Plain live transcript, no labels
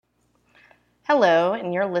Hello,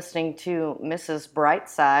 and you're listening to Mrs.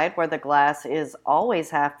 Brightside, where the glass is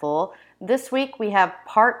always half full. This week we have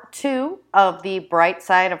part 2 of The Bright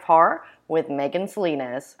Side of Horror with Megan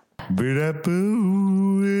Salinas.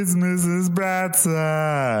 Boo, it's Mrs.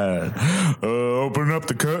 Brightside. Open up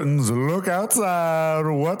the curtains, look outside.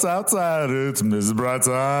 What's outside? It's Mrs.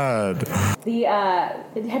 Brightside.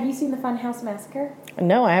 Have you seen the Funhouse Massacre?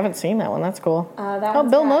 No, I haven't seen that one. That's cool.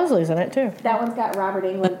 Bill Moseley's in it too. That one's got Robert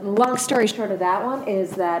Englund. Long story short of that one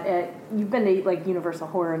is that you've been to like Universal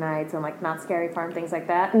Horror Nights and like Not Scary Farm, things like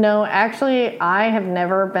that. No, actually, I have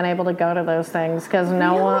never been able to go to those things because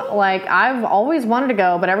I've always wanted to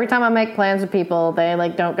go, but every time I make plans with people, they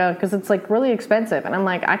like don't go because it's like really expensive, and I'm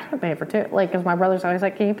like, I can't pay for two. Like, because my brother's always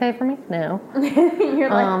like, can you pay for me? No. You're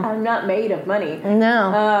like, I'm not made of money.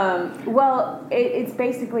 No. Well, it's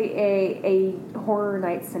basically a horror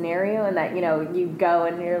night scenario, and that you go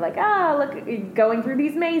and you're like, look, going through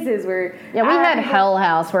these mazes where we had Hell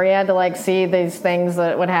House where you had to like see these things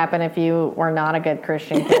that would happen if you were not a good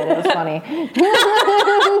Christian kid. It was funny.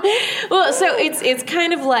 Well, so it's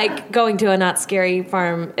kind of like going to a Not Scary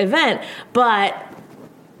Farm event, but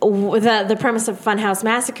the premise of Funhouse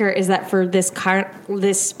Massacre is that for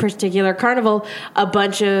this particular carnival, a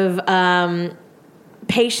bunch of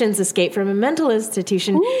patients escape from a mental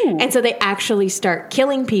institution. Ooh. And so they actually start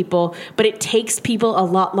killing people, but it takes people a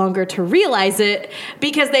lot longer to realize it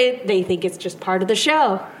because they think it's just part of the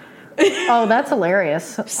show. Oh, that's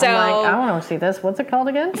hilarious. So I'm like, I want to see this. What's it called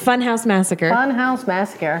again? Funhouse Massacre. Funhouse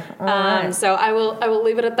Massacre. All right. So I will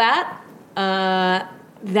leave it at that.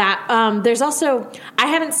 There's also, I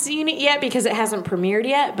haven't seen it yet because it hasn't premiered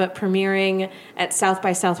yet, but premiering at South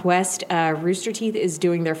by Southwest, Rooster Teeth is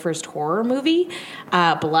doing their first horror movie,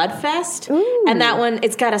 Bloodfest. Ooh. And that one,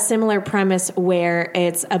 it's got a similar premise where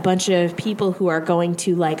it's a bunch of people who are going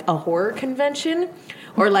to like a horror convention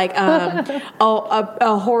or like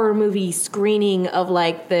a horror movie screening of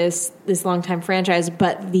like this longtime franchise,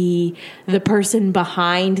 but the person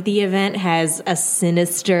behind the event has a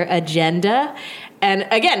sinister agenda. And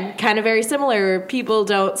again, kind of very similar. People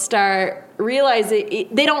don't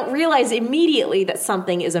they don't realize immediately that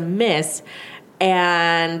something is amiss,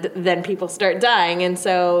 and then people start dying. And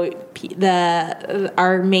so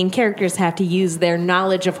our main characters have to use their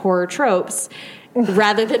knowledge of horror tropes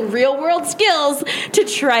rather than real world skills to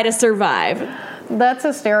try to survive. That's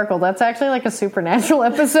hysterical. That's actually like a Supernatural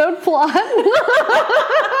episode plot. Because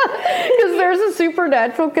there's a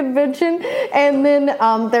Supernatural convention, and then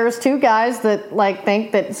there's two guys that like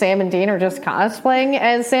think that Sam and Dean are just cosplaying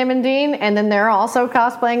as Sam and Dean, and then they're also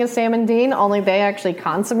cosplaying as Sam and Dean, only they actually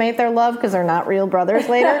consummate their love because they're not real brothers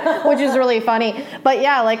later, which is really funny. But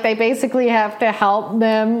yeah, like they basically have to help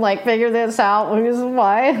them like figure this out, which is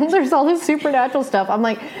why there's all this supernatural stuff. I'm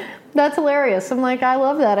like, that's hilarious. I'm like, I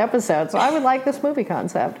love that episode, so I would like this movie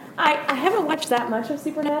concept. I haven't watched that much of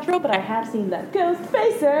Supernatural, but I have seen the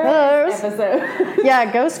Ghostfacers episode. Yeah,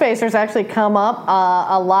 Ghostfacers actually come up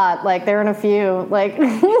a lot. Like, they're in a few. Like,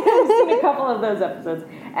 I've seen a couple of those episodes,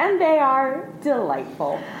 and they are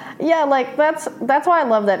delightful. Yeah, like, that's why I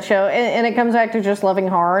love that show, and it comes back to just loving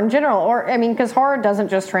horror in general, or, I mean, because horror doesn't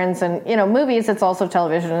just transcend, movies, it's also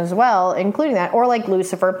television as well, including that, or like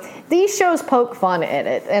Lucifer. These shows poke fun at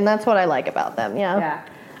it, and that's what I like about them, Yeah.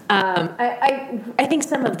 I think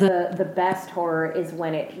some of the best horror is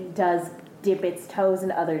when it does dip its toes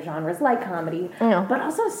into other genres, like comedy, but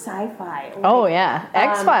also sci-fi. Oh, yeah.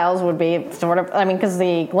 X-Files would be sort of, I mean, because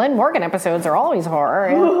the Glenn Morgan episodes are always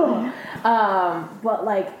horror. Yeah. But,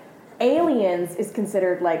 like, Aliens is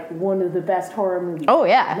considered like one of the best horror movies. Oh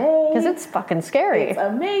yeah, because it's fucking scary. It's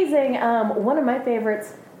amazing. One of my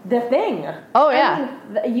favorites, The Thing. Oh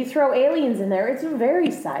yeah, you throw aliens in there. It's a very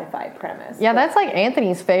sci-fi premise. Yeah, that's like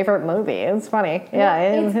Anthony's favorite movie. It's funny. Yeah,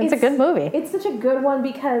 it's a good movie. It's such a good one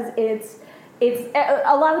because it's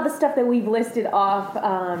a lot of the stuff that we've listed off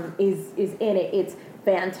is in it. It's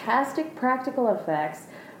fantastic practical effects.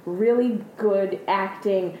 Really good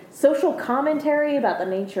acting, social commentary about the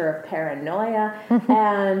nature of paranoia,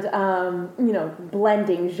 and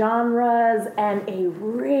blending genres, and a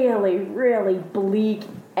really, really bleak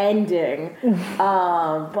ending,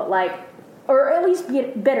 but like, or at least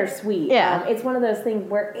bittersweet. Yeah, it's one of those things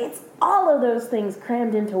where it's all of those things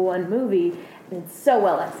crammed into one movie, and it's so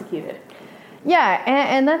well executed. Yeah,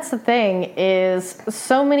 and that's the thing is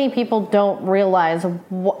so many people don't realize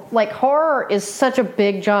like horror is such a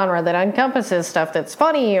big genre that encompasses stuff that's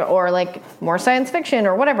funny or like more science fiction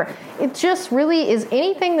or whatever. It just really is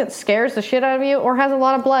anything that scares the shit out of you or has a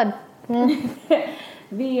lot of blood.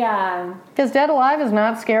 Because Dead Alive is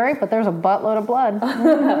not scary, but there's a buttload of blood.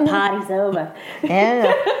 Party's over.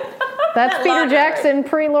 Yeah. That's Peter Jackson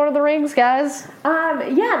pre-Lord of the Rings, guys.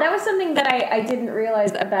 Yeah, that was something that I didn't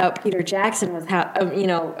realize about Peter Jackson was how,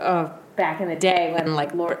 back in the day when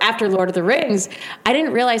after Lord of the Rings, I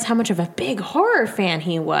didn't realize how much of a big horror fan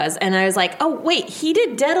he was. And I was like, oh, wait, he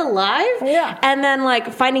did Dead Alive? Yeah. And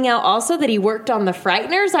then, finding out also that he worked on The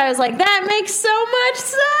Frighteners, I was like, that makes so much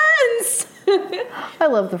sense. I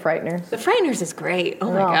love The Frighteners. The Frighteners is great.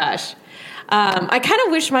 Oh, my gosh. I kind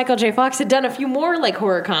of wish Michael J. Fox had done a few more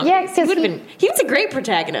horror comedies. Yeah, because he was a great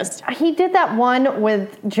protagonist. He did that one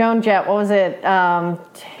with Joan Jett. What was it?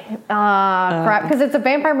 Crap, because it's a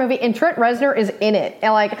vampire movie, and Trent Reznor is in it.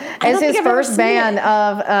 And as his first band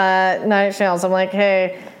of Nine Inch Nails, I'm like,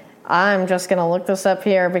 hey, I'm just gonna look this up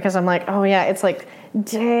here because I'm like, oh yeah, it's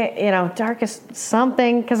Darkest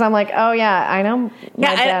something, because I'm like, oh yeah, I know.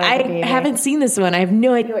 I haven't seen this one. I have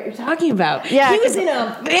no idea what you're talking about. Yeah, he was in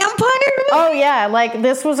a vampire movie. Oh yeah,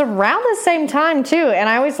 this was around the same time too, and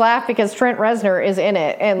I always laugh because Trent Reznor is in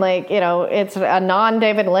it, and it's a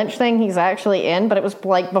non-David Lynch thing he's actually in, but it was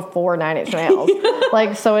before Nine Inch Nails,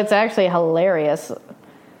 so it's actually hilarious.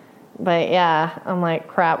 But yeah, I'm like,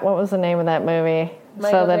 crap, what was the name of that movie?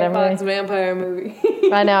 Michael J. Fox vampire movie.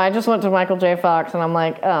 I know. I just went to Michael J. Fox, and I'm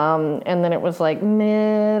like, and then it was mid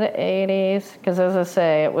 '80s, because as I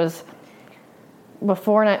say, it was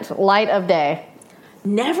before Light of Day.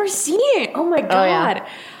 Never seen it. Oh my god! Oh, yeah.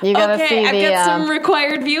 You gotta see I've got some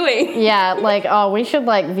required viewing. Yeah, we should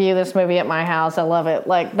view this movie at my house. I love it.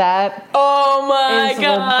 That. Oh my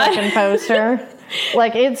god! The fucking poster.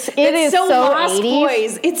 It is so Lost 80s.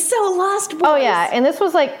 Boys. It's so Lost Boys. Oh yeah, and this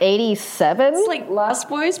was 87. It's Lost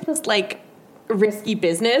Boys plus Risky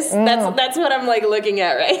Business. That's what I'm looking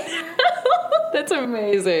at right now. That's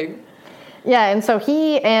amazing. Yeah, and so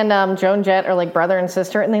he and Joan Jett are brother and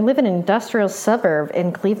sister, and they live in an industrial suburb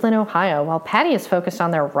in Cleveland, Ohio, while Patty is focused on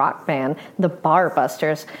their rock band, the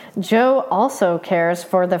Barbusters. Joe also cares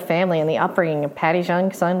for the family and the upbringing of Patty's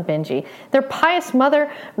young son, Benji. Their pious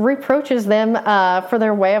mother reproaches them for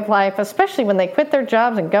their way of life, especially when they quit their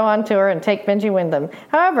jobs and go on tour and take Benji with them.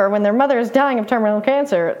 However, when their mother is dying of terminal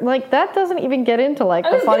cancer, that doesn't even get into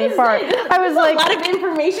the funny part. I was a lot of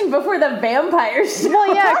information before the vampire show.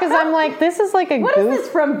 Well, yeah, because I'm this is what is this,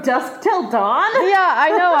 From Dusk Till Dawn? Yeah,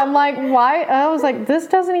 I know. I'm why? I was this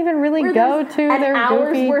doesn't even really go to their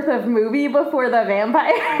hour's goofy worth of movie before the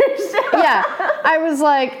vampire show. Yeah, I was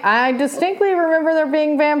I distinctly remember there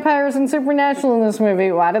being vampires and supernatural in this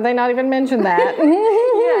movie. Why did they not even mention that? Yeah,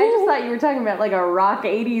 I just thought you were talking about a rock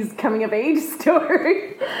 80s coming of age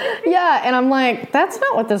story. Yeah, and I'm that's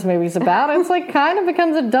not what this movie's about. It's kind of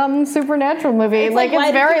becomes a dumb supernatural movie. It's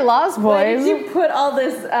very Lost Boys. Why did you put all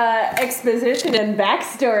this exposition and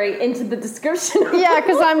backstory into the description? Yeah,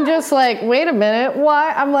 because I'm just wait a minute,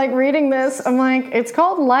 why? I'm reading this. I'm it's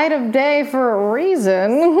called Light of Day for a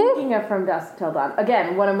reason. Speaking of From Dusk Till Dawn,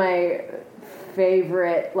 again, one of my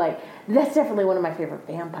favorite, that's definitely one of my favorite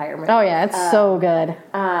vampire movies. Oh yeah, it's so good.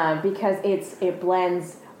 Because it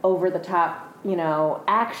blends over the top,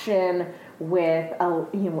 action with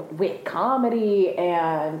with comedy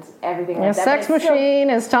and everything like that. Sex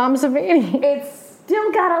Machine is Tom Savini. It's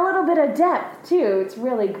still got a little bit of depth too. It's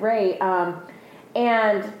really great.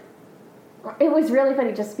 And it was really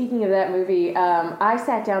funny. Just speaking of that movie, I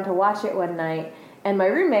sat down to watch it one night, and my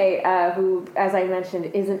roommate, who, as I mentioned,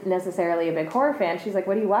 isn't necessarily a big horror fan, she's like,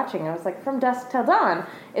 "What are you watching?" I was like, "From Dusk Till Dawn.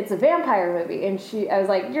 It's a vampire movie." And I was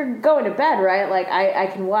like, "You're going to bed, right? I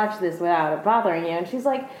can watch this without it bothering you." And she's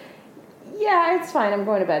like, "Yeah, it's fine. I'm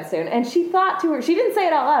going to bed soon." And she didn't say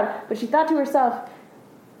it out loud, but she thought to herself,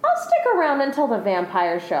 I'll stick around until the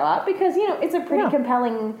vampires show up, because, it's a pretty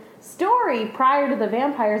compelling story prior to the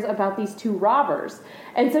vampires about these two robbers.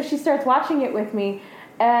 And so she starts watching it with me,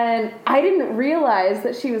 and I didn't realize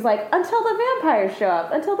that she was until the vampires show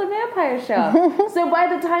up, until the vampires show up. So by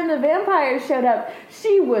the time the vampires showed up,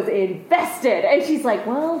 she was invested, and she's like,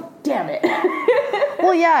 well, damn it.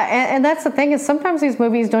 Well, yeah, and that's the thing, is sometimes these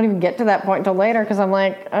movies don't even get to that point until later, because I'm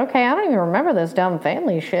okay, I don't even remember this dumb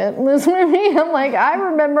family shit in this movie. I'm I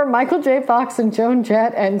remember Michael J. Fox and Joan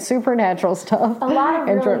Jett and supernatural stuff. A lot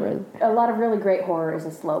of really great horror is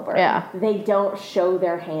a slow burn. Yeah. They don't show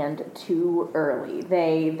their hand too early.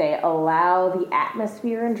 They allow the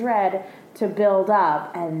atmosphere and dread to build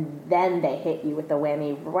up, and then they hit you with the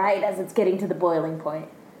whammy right as it's getting to the boiling point.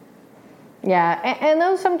 Yeah, and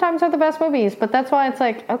those sometimes are the best movies, but that's why it's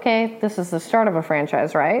okay, this is the start of a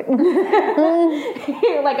franchise, right? You're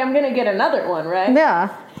I'm going to get another one, right? Yeah.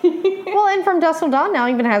 Well, and From Dusk Till Dawn now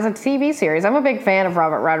even has a TV series. I'm a big fan of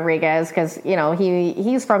Robert Rodriguez because, you know,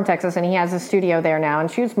 he's from Texas and he has a studio there now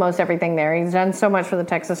and shoots most everything there. He's done so much for the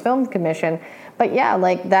Texas Film Commission. But yeah,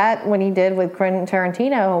 like that, what he did with Quentin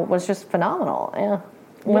Tarantino was just phenomenal. Yeah.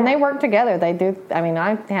 When they work together, they do. I mean,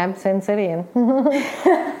 I have Sin City and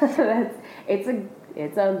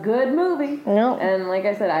It's a good movie. Yep. And like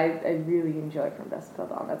I said, I really enjoy From Dusk Till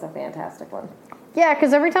Dawn. That's a fantastic one. yeah,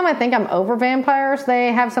 because every time I think I'm over vampires,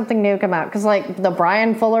 they have something new come out. Because like the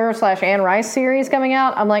Brian Fuller / Anne Rice series coming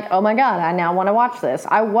out, I'm like, oh my god, I now want to watch this.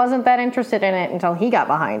 I wasn't that interested in it until he got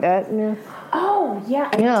behind it. Yeah. Oh yeah,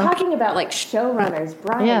 and talking about like showrunners,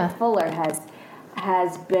 Brian Fuller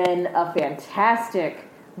has been a fantastic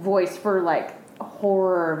voice for like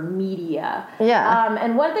horror media. Yeah.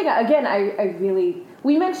 And one thing again, I really,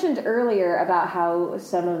 we mentioned earlier about how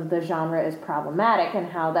some of the genre is problematic and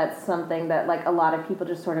how that's something that like a lot of people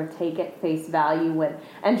just sort of take at face value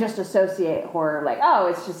and just associate horror like, oh,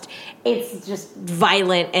 it's just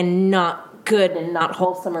Violent and not good and not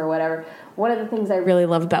wholesome or whatever. One of the things I really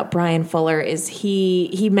love about Brian Fuller is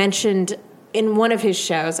he mentioned in one of his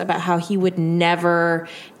shows about how he would never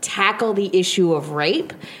tackle the issue of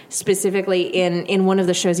rape, specifically in one of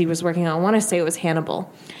the shows he was working on. I want to say it was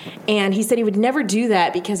Hannibal. And he said he would never do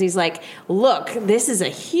that because he's like, look, this is a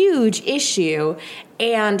huge issue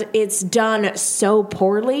and it's done so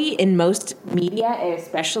poorly in most media,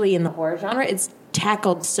 especially in the horror genre. It's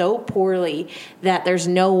tackled so poorly that there's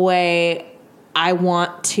no way I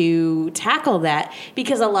want to tackle that,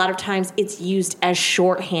 because a lot of times it's used as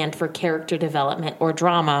shorthand for character development or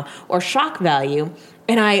drama or shock value.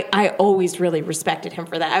 And I always really respected him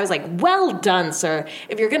for that. I was like, well done, sir.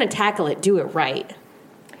 If you're going to tackle it, do it right.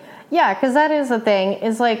 Yeah, because that is the thing,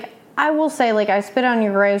 is like, I will say, like, I Spit on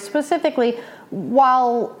Your Grave specifically,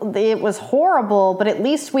 while it was horrible, but at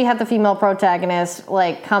least we had the female protagonist,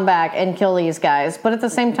 like, come back and kill these guys. But at the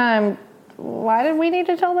same time, why did we need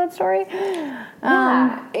to tell that story?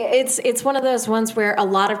 It's one of those ones where a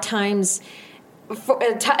lot of times,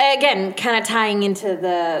 again, kind of tying into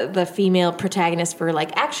the female protagonist for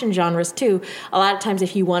like action genres too, a lot of times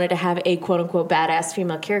if you wanted to have a quote-unquote badass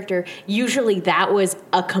female character, usually that was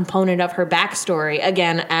a component of her backstory,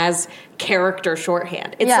 again, as character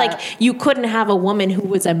shorthand. It's like you couldn't have a woman who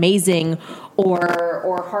was amazing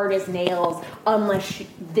or hard as nails unless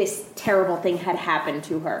this terrible thing had happened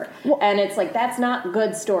to her. Well, and it's like, that's not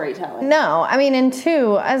good storytelling. No, I mean, and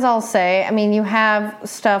two, as I'll say, I mean, you have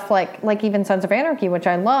stuff like even Sons of Anarchy, which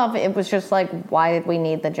I love. It was just like, why did we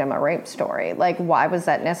need the Gemma rape story? Like, why was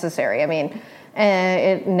that necessary? I mean,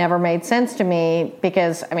 it never made sense to me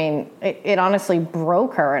because, I mean, it honestly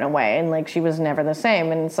broke her in a way, and like she was never the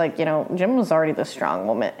same. And it's like, you know, Jim was already the strong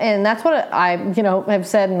woman, and that's what I, you know, have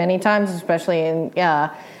said many times, especially in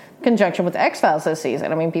conjunction with X-Files this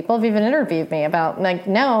season. I mean, people have even interviewed me about like,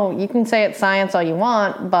 no, you can say it's science all you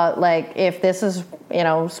want, but like if this is, you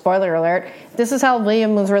know, spoiler alert, this is how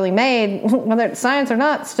Liam was really made, whether it's science or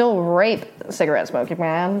not, still rape cigarette smoking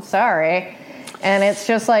man. Sorry. And it's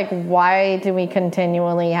just like, why do we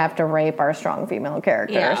continually have to rape our strong female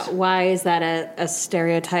characters? Yeah, why is that a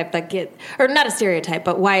stereotype that or not a stereotype,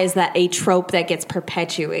 but why is that a trope that gets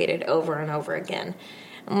perpetuated over and over again?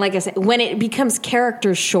 And like I said, when it becomes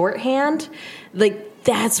character shorthand, like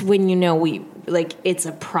that's when you know it's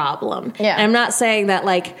a problem. Yeah. And I'm not saying that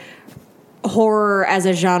like horror as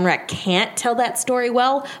a genre can't tell that story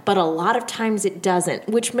well, but a lot of times it doesn't,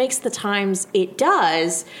 which makes the times it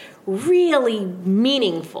does really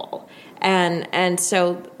meaningful. And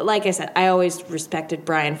so, like I said, I always respected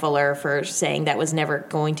Brian Fuller for saying that was never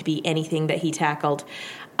going to be anything that he tackled,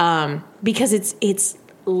 because it's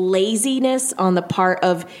laziness on the part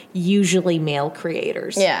of usually male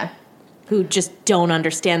creators. Yeah. Who just don't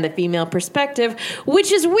understand the female perspective,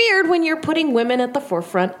 which is weird when you're putting women at the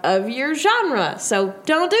forefront of your genre. So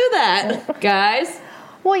don't do that, guys.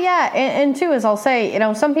 Well, yeah, and two, as I'll say, you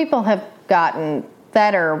know, some people have gotten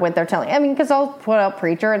better with their telling. I mean, because I'll put out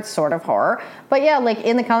Preacher, it's sort of horror. But yeah, like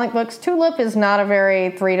in the comic books, Tulip is not a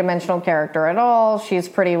very three-dimensional character at all. She's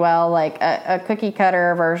pretty well like a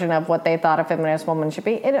cookie-cutter version of what they thought a feminist woman should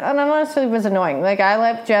be. And honestly, it was annoying. Like, I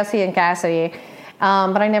loved Jessie and Cassidy,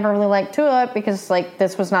 but I never really liked Tulip because, like,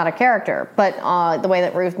 this was not a character. But the way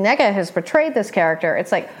that Ruth Negga has portrayed this character,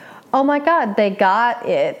 it's like, oh my God, they got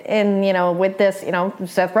it. And, you know, with this, you know,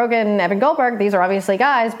 Seth Rogen, Evan Goldberg, these are obviously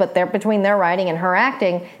guys, but they're between their writing and her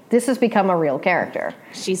acting, this has become a real character.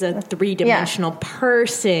 She's a three-dimensional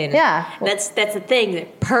person. Yeah. That's the thing,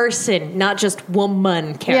 person, not just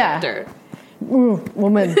woman character. Yeah.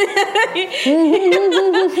 Woman.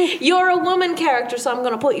 You're a woman character, so I'm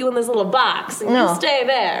going to put you in this little box and you stay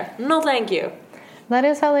there. No, thank you. that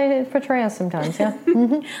is how they portray us sometimes, yeah.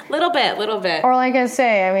 Little bit. Or like I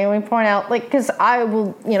say, I mean, we point out, like, because I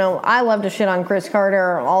will, I love to shit on Chris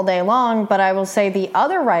Carter all day long, but I will say the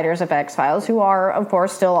other writers of X-Files, who are, of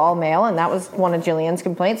course, still all male, and that was one of Jillian's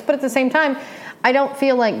complaints, but at the same time, I don't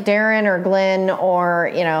feel like Darren or Glenn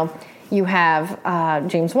or, you have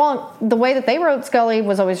James Wong. The way that they wrote Scully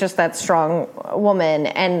was always just that strong woman,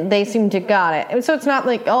 and they seem to got it. So it's not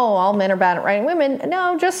like, oh, all men are bad at writing women.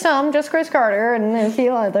 No, just Chris Carter and a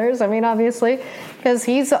few others. I mean, obviously, because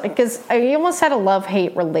he almost had a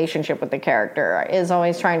love-hate relationship with the character. Is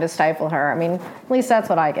always trying to stifle her. I mean, at least that's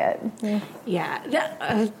what I get.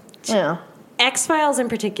 Yeah. X-Files in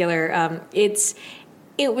particular.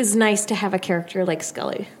 It was nice to have a character like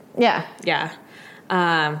Scully. Yeah. Yeah.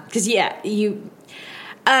 Because,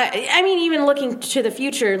 I mean, even looking to the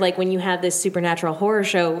future, like when you have this supernatural horror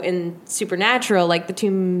show in Supernatural, like the two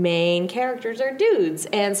main characters are dudes.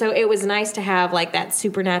 And so it was nice to have like that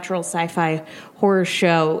supernatural sci-fi horror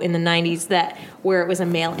show in the 90s where it was a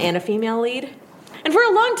male and a female lead. And for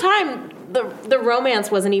a long time, the romance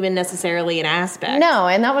wasn't even necessarily an aspect. No,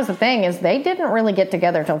 and that was the thing, is they didn't really get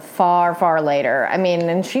together till far, far later. I mean,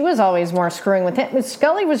 and she was always more screwing with him.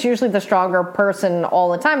 Scully was usually the stronger person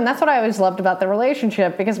all the time, and that's what I always loved about the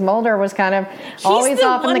relationship, because Mulder was kind of always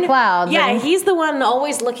off in the clouds. Yeah, he's the one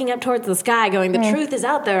always looking up towards the sky going, the truth is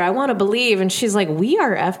out there, I want to believe. And she's like, we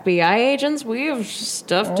are FBI agents, we have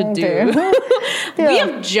stuff to do. We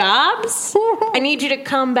have jobs. I need you to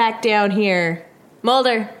come back down here.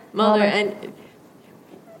 Mulder, and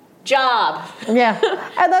job. Yeah,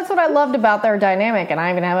 and that's what I loved about their dynamic. And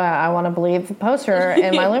I even have I want to believe poster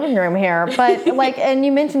in my living room here. But and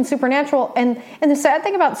you mentioned Supernatural, and the sad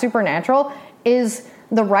thing about Supernatural is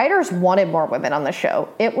the writers wanted more women on the show.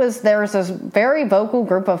 There was this very vocal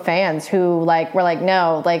group of fans who were like,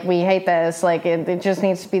 no, like, we hate this. Like, it just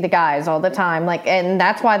needs to be the guys all the time. Like, and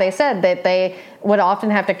that's why they said that they would often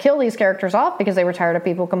have to kill these characters off because they were tired of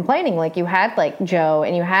people complaining. Like, you had like Joe,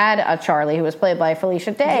 and you had a Charlie who was played by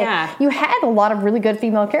Felicia Day. Yeah. You had a lot of really good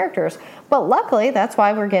female characters. But luckily, that's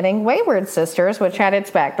why we're getting Wayward Sisters, which had its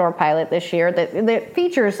backdoor pilot this year that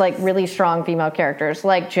features like really strong female characters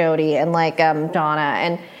like Jodie and like Donna.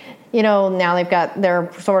 And, now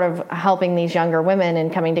they're sort of helping these younger women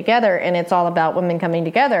and coming together, and it's all about women coming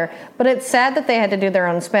together. But it's sad that they had to do their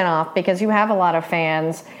own spinoff because you have a lot of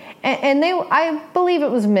fans. And I believe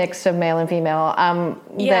it was mixed of male and female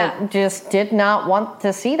that just did not want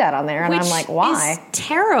to see that on there. And I'm like, why? Is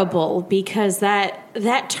terrible, because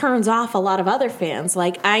that turns off a lot of other fans.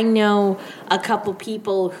 Like, I know a couple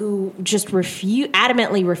people who just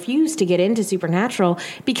adamantly refused to get into Supernatural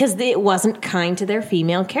because it wasn't kind to their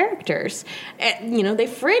female characters. They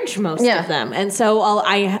fridge most of them. And so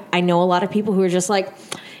I know a lot of people who are just like,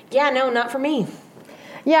 yeah, no, not for me.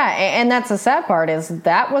 Yeah, and that's the sad part, is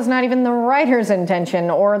that was not even the writer's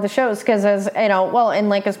intention or the show's, because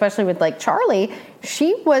especially with like Charlie,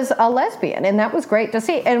 she was a lesbian, and that was great to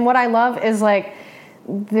see. And what I love is like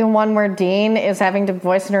the one where Dean is having to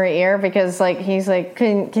voice in her ear because like he's like,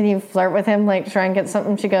 can you flirt with him, like try and get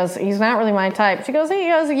something? She goes, he's not really my type. She goes,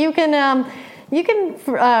 you can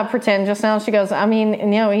pretend just now. She goes, I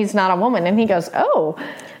mean, he's not a woman. And he goes, oh.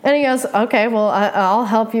 And he goes, okay, well, I'll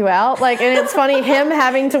help you out. Like, and it's funny, him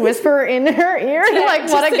having to whisper in her ear, like,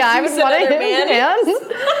 what a guy with one of his hands.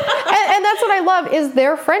 And that's what I love, is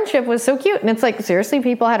their friendship was so cute. And it's like, seriously,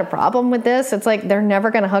 people had a problem with this. It's like, they're never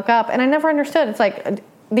going to hook up. And I never understood. It's like,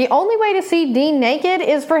 the only way to see Dean naked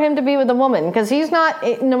is for him to be with a woman, because he's not,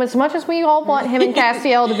 as much as we all want him and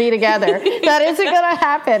Castiel to be together, that isn't going to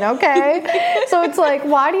happen, okay? So it's like,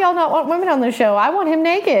 why do y'all not want women on the show? I want him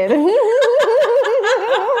naked.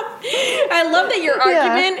 I love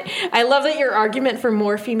that your argument for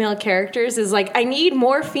more female characters is like, I need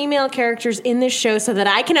more female characters in this show so that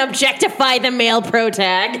I can objectify the male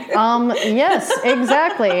protag. Yes,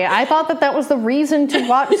 exactly. I thought that was the reason to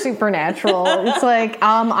watch Supernatural. It's like,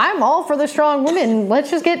 I'm all for the strong women.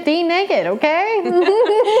 Let's just get Dean naked, okay?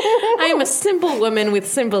 I am a simple woman with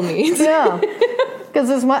simple needs. Yeah.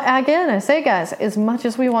 Because I say, guys, as much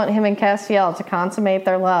as we want him and Castiel to consummate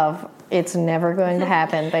their love, it's never going to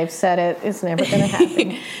happen. They've said it. It's never going to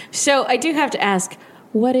happen. So I do have to ask,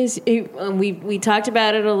 what is... We talked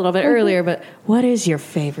about it a little bit earlier, but what is your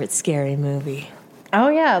favorite scary movie? Oh,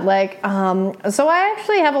 yeah. So I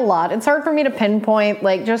actually have a lot. It's hard for me to pinpoint,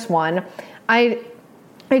 just one.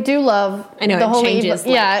 I do love the whole changes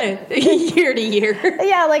year to year.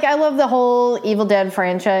 Yeah, I love the whole Evil Dead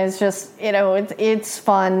franchise. Just, it's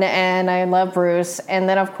fun, and I love Bruce. And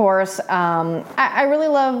then, of course, I really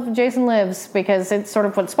love Jason Lives, because it's sort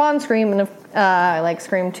of what spawned Scream, and I like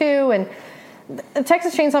Scream 2, and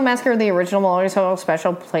Texas Chainsaw Massacre, the original, will always hold a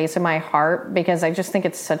special place in my heart because I just think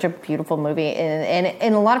it's such a beautiful movie.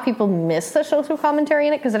 And a lot of people miss the social commentary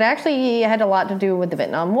in it because it actually had a lot to do with the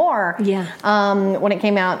Vietnam War when it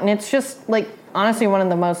came out. And it's just, like, honestly one of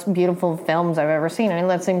the most beautiful films I've ever seen. I know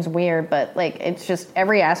that seems weird, but, like, it's just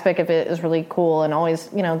every aspect of it is really cool and always,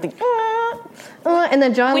 you know, and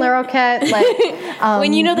then John Larroquette, like...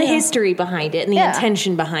 when you know the history behind it and the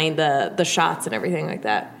intention behind the shots and everything like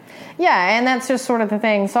that. Yeah, and that's just sort of the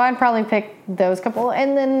thing. So I'd probably pick those couple.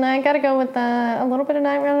 And then I got to go with a little bit of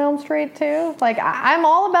Nightmare on Elm Street, too. Like, I'm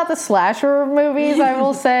all about the slasher movies, I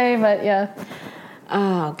will say, but yeah.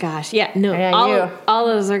 Oh, gosh. Yeah, no, all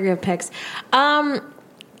those are good picks.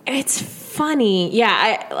 It's funny.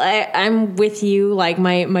 Yeah, I'm with you. Like,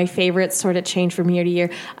 my favorites sort of change from year to year.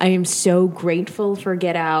 I am so grateful for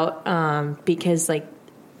Get Out because, like,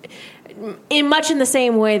 in the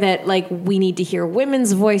same way that, like, we need to hear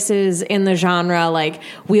women's voices in the genre, like,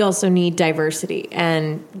 we also need diversity.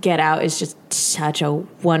 And Get Out is just such a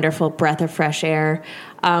wonderful breath of fresh air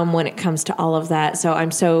when it comes to all of that. So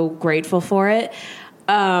I'm so grateful for it.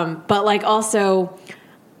 But, like, also...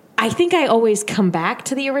 I think I always come back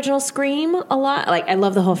to the original Scream a lot. Like, I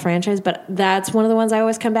love the whole franchise, but that's one of the ones I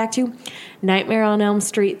always come back to. Nightmare on Elm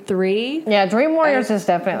Street 3. Yeah, Dream Warriors is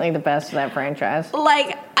definitely the best of that franchise.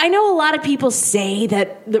 Like, I know a lot of people say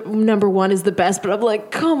that the number 1 is the best, but I'm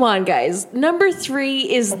like, come on, guys. Number 3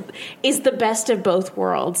 is the best of both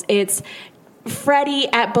worlds. It's Freddy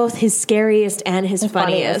at both his scariest and his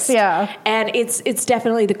funniest. Yeah. And it's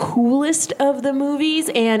definitely the coolest of the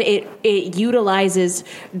movies, and it utilizes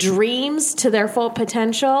dreams to their full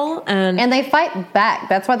potential. And they fight back.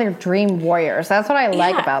 That's why they're Dream Warriors. That's what I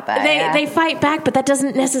like about that. They fight back, but that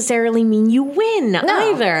doesn't necessarily mean you win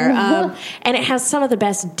either. And it has some of the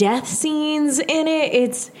best death scenes in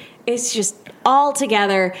it. It's just all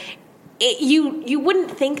together. You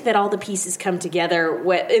wouldn't think that all the pieces come together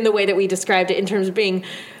in the way that we described it in terms of being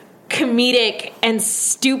comedic and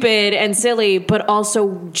stupid and silly, but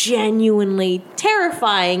also genuinely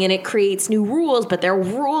terrifying, and it creates new rules, but they're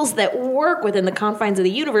rules that work within the confines of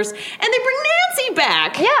the universe, and they bring Nancy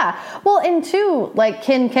back. Yeah. Well, and two, like,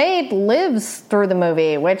 Kincaid lives through the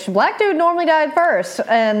movie, which Black Dude normally died first,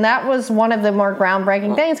 and that was one of the more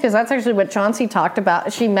groundbreaking things, because that's actually what Chauncey talked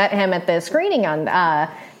about. She met him at the screening on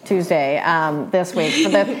Tuesday this week for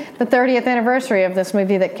the 30th anniversary of this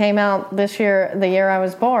movie that came out this year, the year I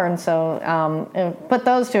was born. So put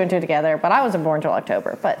those two and two together. But I wasn't born till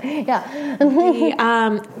October. But yeah,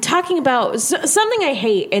 talking about something I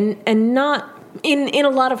hate and not. In a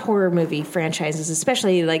lot of horror movie franchises,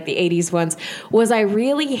 especially like the 80s ones, was I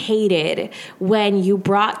really hated when you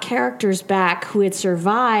brought characters back who had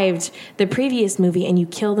survived the previous movie and you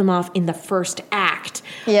kill them off in the first act.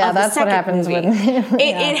 Yeah, that's what happens movie.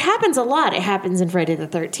 It happens a lot. It happens in Friday the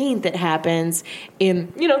 13th. It happens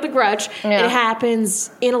in, The Grudge. Yeah. It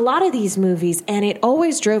happens in a lot of these movies, and it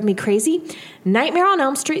always drove me crazy. Nightmare on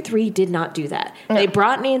Elm Street 3 did not do that. No. They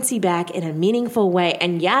brought Nancy back in a meaningful way,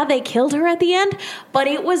 and yeah, they killed her at the end, but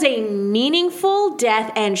it was a meaningful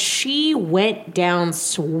death, and she went down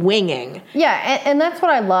swinging. Yeah, and that's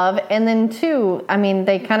what I love. And then, too, I mean,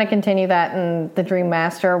 they kind of continue that in The Dream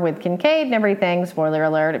Master with Kincaid and everything. Spoiler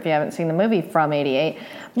alert if you haven't seen the movie from 88.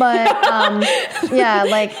 But, yeah,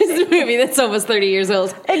 like... It's a movie that's almost 30 years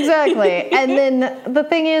old. Exactly. And then the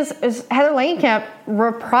thing is Heather Langenkamp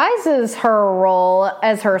reprises her role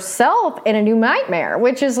as herself in A New Nightmare,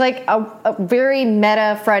 which is like a very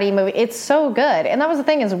meta Freddy movie. It's so good. And that was the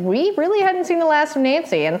thing, is we really hadn't seen the last of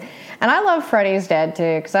Nancy. And I love Freddy's dad,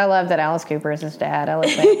 too, because I love that Alice Cooper is his dad. I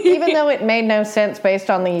like that. Even though it made no sense based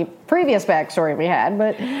on the previous backstory we had.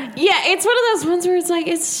 But yeah, it's one of those ones where it's like,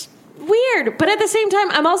 it's weird, but at the same time,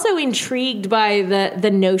 I'm also intrigued by the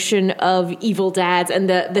notion of evil dads and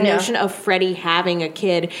the notion of Freddy having a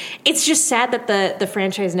kid. It's just sad that the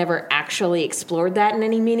franchise never actually explored that in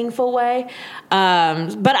any meaningful way.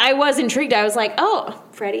 But I was intrigued. I was like, oh,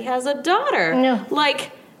 Freddy has a daughter. Yeah. Like,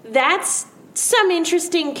 that's some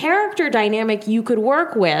interesting character dynamic you could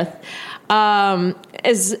work with,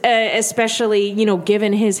 especially,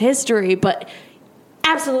 given his history, but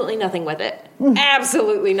absolutely nothing with it.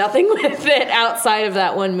 Absolutely nothing with it outside of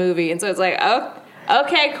that one movie. And so it's like, oh,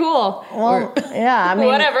 okay, cool. Well, yeah, I mean,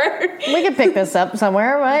 whatever. We could pick this up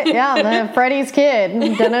somewhere, right? Yeah, Freddy's kid.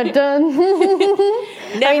 Dun-dun-dun.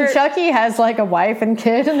 I mean, Chucky has like a wife and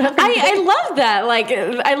kid. And I love that. Like,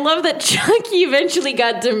 I love that Chucky eventually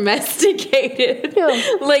got domesticated.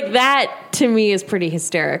 Yeah. Like, that to me is pretty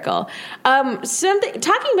hysterical.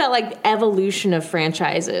 Talking about like evolution of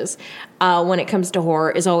franchises. when it comes to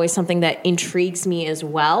horror is always something that intrigues me as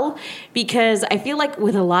well, because I feel like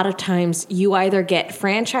with a lot of times you either get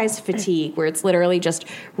franchise fatigue, where it's literally just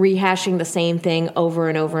rehashing the same thing over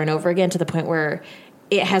and over and over again to the point where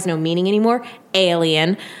it has no meaning anymore.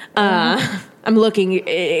 Alien. I'm looking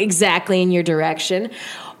exactly in your direction.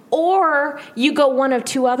 Or you go one of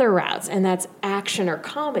two other routes, and that's action or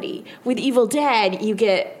comedy. With Evil Dead, you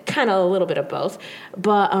get kind of a little bit of both.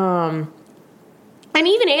 But, and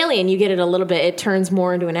even Alien, you get it a little bit. It turns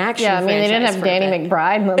more into an action franchise. Yeah, I mean, they didn't have Danny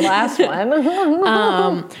McBride in the last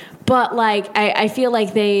one. But, like, I feel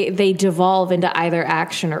like they devolve into either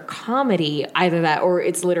action or comedy, either that or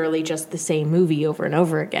it's literally just the same movie over and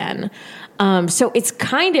over again. So it's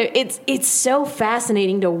kind of, it's so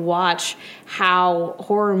fascinating to watch how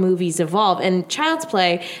horror movies evolve. And Child's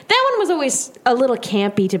Play, that one was always a little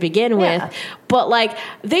campy to begin with, but, like,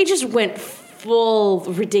 they just went full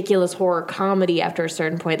ridiculous horror comedy after a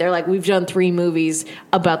certain point. They're like, we've done 3 movies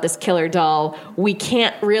about this killer doll. We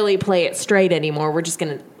can't really play it straight anymore. We're just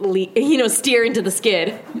going to, steer into the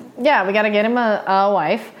skid. Yeah, we got to get him a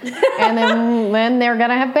wife, and then they're going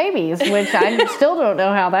to have babies, which I still don't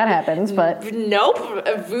know how that happens, but... Nope.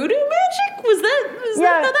 Voodoo magic? Was that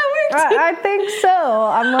how that worked? I think so.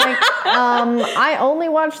 I'm like, I only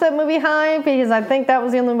watched that movie high because I think that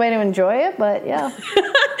was the only way to enjoy it, but yeah.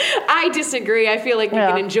 I disagree. I feel like you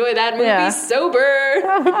can enjoy that movie sober.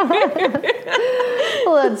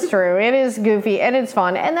 Well, that's true. It is goofy and it's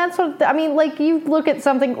fun. And that's what, I mean, like, you look at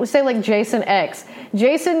something, say like Jason X.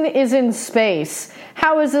 Jason is in space.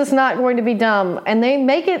 How is this not going to be dumb? And they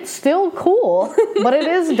make it still cool, but it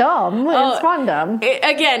is dumb. It's fun dumb.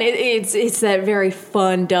 It's that very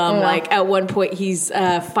fun dumb. Yeah. Like, at one point he's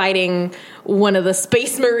fighting one of the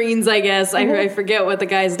space marines, I guess. I forget what the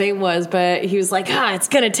guy's name was, but he was like, it's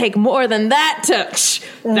going to take more than that to...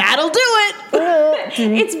 That'll do it.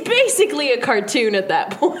 It's basically a cartoon at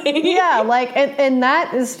that point. Yeah, like, and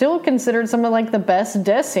that is still considered some of, like, the best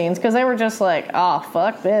death scenes, because they were just like, oh,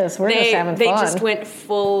 fuck this. We're just having fun. They just went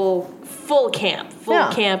full camp.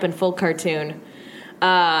 Camp and full cartoon.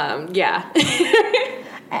 Yeah.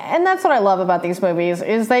 And that's what I love about these movies,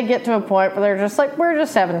 is they get to a point where they're just like, we're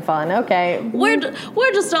just having fun, okay. We're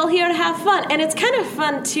just all here to have fun. And it's kind of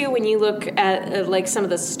fun, too, when you look at, like, some of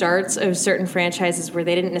the starts of certain franchises where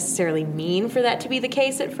they didn't necessarily mean for that to be the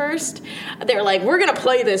case at first. They're like, we're going to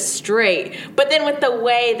play this straight. But then with the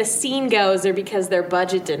way the scene goes, or because their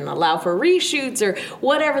budget didn't allow for reshoots or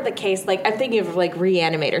whatever the case, like, I'm thinking of, like,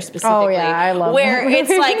 Reanimator specifically. Oh, yeah, I love where that. It's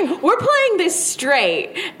like, we're playing this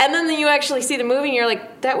straight. And then you actually see the movie and you're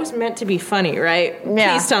like, that was meant to be funny, right?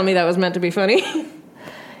 Yeah. Please tell me that was meant to be funny.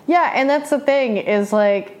 Yeah, and that's the thing, is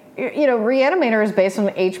like, Reanimator is based on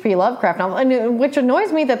an H.P. Lovecraft novel, which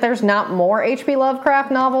annoys me that there's not more H.P.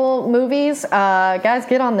 Lovecraft novel movies. Guys,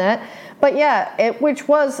 get on that. But yeah,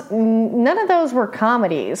 none of those were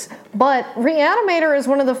comedies. But Reanimator is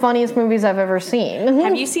one of the funniest movies I've ever seen.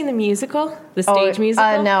 Have you seen the musical? The stage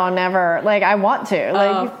musical? No, never. Like, I want to.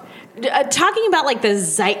 Like... talking about, like, the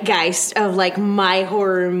zeitgeist of, like, my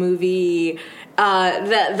horror movie,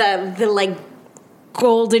 the like,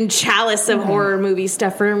 golden chalice of horror movie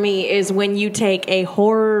stuff for me is when you take a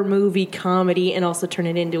horror movie comedy and also turn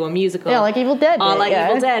it into a musical. Yeah, like Evil Dead.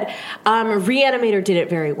 Evil Dead. Reanimator did it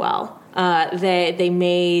very well. They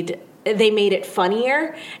made it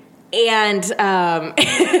funnier. And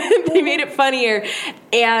they made it funnier,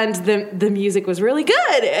 and the music was really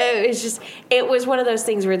good. It was one of those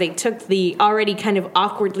things where they took the already kind of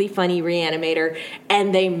awkwardly funny Reanimator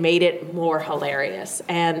and they made it more hilarious,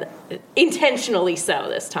 and intentionally so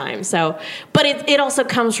this time. So, but it also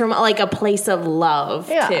comes from, like, a place of love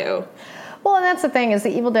too. Well, and that's the thing, is the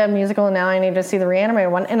Evil Dead musical, and now I need to see the Reanimator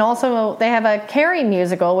one. And also, they have a Carrie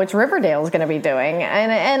musical, which Riverdale is going to be doing.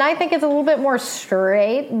 And I think it's a little bit more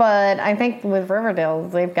straight, but I think with Riverdale,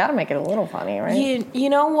 they've got to make it a little funny, right? You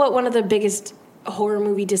know what one of the biggest horror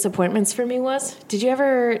movie disappointments for me was? Did you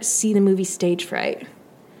ever see the movie Stage Fright?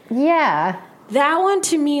 Yeah. That one,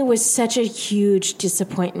 to me, was such a huge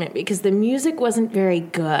disappointment because the music wasn't very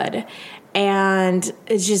good. And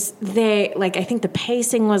it's just, I think the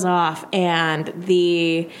pacing was off, and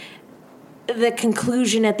the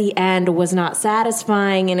conclusion at the end was not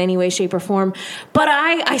satisfying in any way, shape, or form. But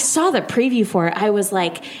I saw the preview for it. I was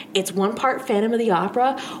like, it's one part Phantom of the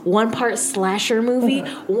Opera, one part slasher movie,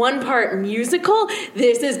 one part musical.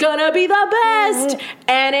 This is gonna be the best.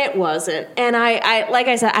 And it wasn't. And I like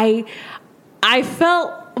I said, I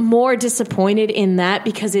felt more disappointed in that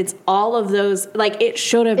because it's all of those, like, it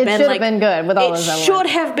should have been good with all those elements. It should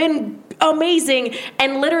have been amazing,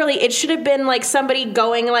 and literally it should have been like somebody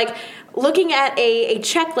going like looking at a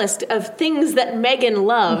checklist of things that Megan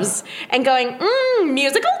loves and going,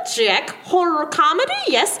 musical, check. Horror comedy,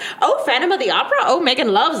 yes. Oh, Phantom of the Opera, oh,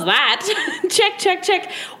 Megan loves that. Check, check,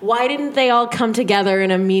 check. Why didn't they all come together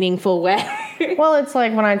in a meaningful way? Well, it's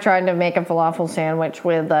like when I tried to make a falafel sandwich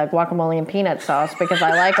with guacamole and peanut sauce because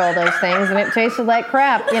I like all those things and it tasted like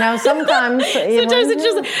crap. You know, sometimes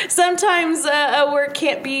a work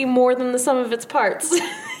can't be more than the sum of its parts.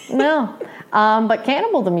 No. But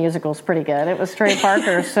Cannibal the Musical's pretty good. It was Trey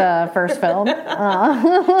Parker's first film.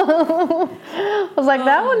 I was like,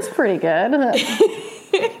 that one's pretty good.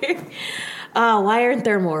 Why aren't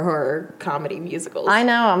there more horror comedy musicals? I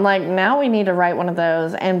know. I'm like, now we need to write one of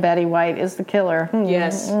those, and Betty White is the killer.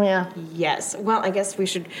 Yes. Yeah. Yes. Well, I guess we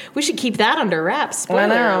should keep that under wraps. Spoiler I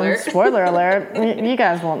know. alert. Spoiler alert. You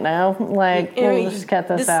guys won't know. Like, we'll just cut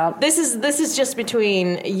this out. This is just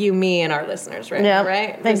between you, me, and our listeners, right? Yep.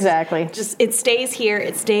 Right? Exactly. It stays here.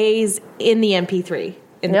 It stays in the MP3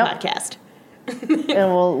 in the podcast. It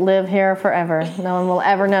will live here forever. No one will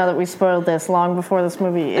ever know that we spoiled this long before this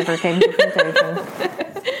movie ever came to fruition.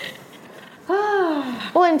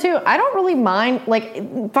 Well, and two, I don't really mind, like,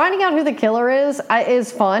 finding out who the killer is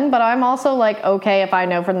fun, but I'm also, like, okay if I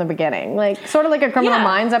know from the beginning. Like, sort of like a Criminal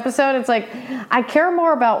Minds episode, it's like, I care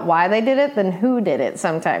more about why they did it than who did it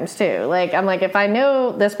sometimes, too. Like, I'm like, if I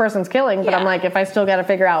know this person's killing, but I'm like, if I still got to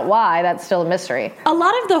figure out why, that's still a mystery. A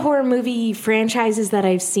lot of the horror movie franchises that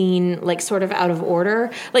I've seen, like, sort of out of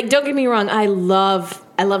order, like, don't get me wrong, I love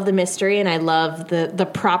the mystery and I love the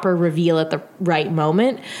proper reveal at the right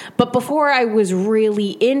moment. But before I was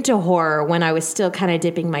really into horror, when I was still kind of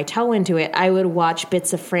dipping my toe into it, I would watch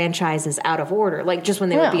bits of franchises out of order, like just when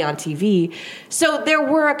they would be on TV. So there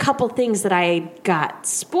were a couple things that I got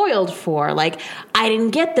spoiled for. Like, I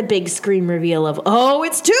didn't get the big scream reveal of, oh,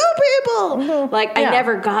 it's two people. Mm-hmm. Like, I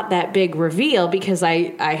never got that big reveal because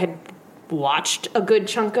I had watched a good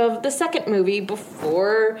chunk of the second movie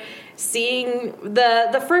before seeing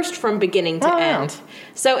the first from beginning to end.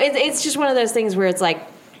 So it's just one of those things where it's like,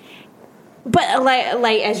 but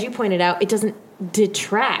like as you pointed out, it doesn't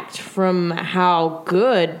detract from how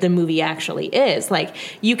good the movie actually is. Like,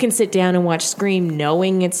 you can sit down and watch Scream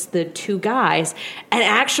knowing it's the two guys, and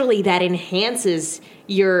actually that enhances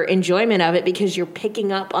your enjoyment of it because you're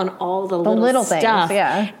picking up on all the little stuff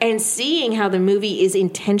things, and seeing how the movie is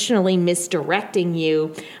intentionally misdirecting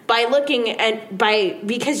you by looking at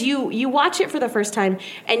because you watch it for the first time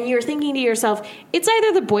and you're thinking to yourself, it's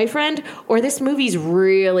either the boyfriend or this movie's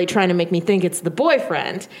really trying to make me think it's the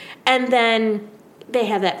boyfriend. And then they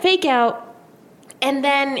have that fake out. And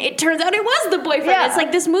then it turns out it was the boyfriend. Yeah. It's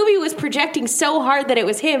like this movie was projecting so hard that it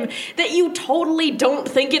was him that you totally don't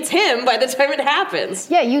think it's him by the time it happens.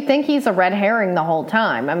 Yeah, you think he's a red herring the whole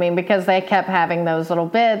time. I mean, because they kept having those little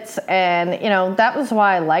bits. And, you know, that was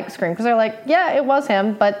why I like Scream. Because they're like, yeah, it was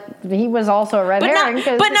him, but he was also a red herring.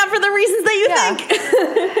 But not for the reasons that you think.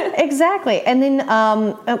 Exactly. And then,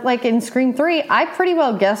 like in Scream 3, I pretty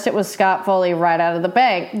well guessed it was Scott Foley right out of the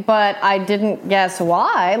bank. But I didn't guess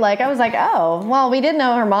why. Like, I was like, oh, well, we didn't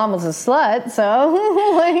know her mom was a slut, so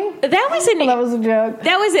like, that was a joke.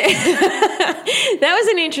 That was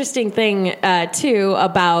an interesting thing too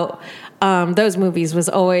about those movies was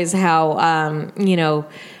always how you know.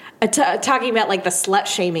 Talking about like the slut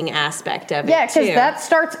shaming aspect of it. Yeah, because that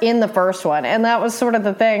starts in the first one, and that was sort of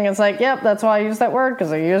the thing. It's like, yep, that's why I use that word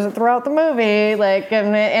because I use it throughout the movie. Like,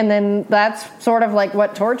 and then that's sort of like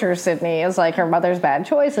what tortures Sydney is like her mother's bad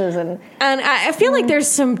choices, and I feel like there's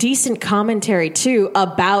some decent commentary too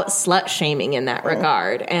about slut shaming in that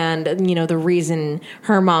regard, and you know the reason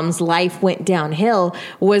her mom's life went downhill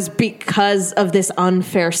was because of this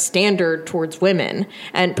unfair standard towards women,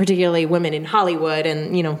 and particularly women in Hollywood,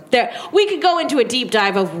 and you know. We could go into a deep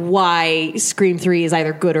dive of why Scream 3 is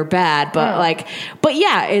either good or bad, but I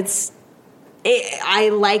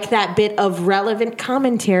like that bit of relevant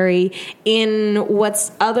commentary in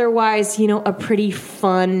what's otherwise, you know, a pretty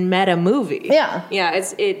fun meta movie. Yeah. Yeah,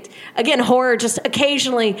 again, horror just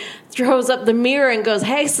occasionally throws up the mirror and goes,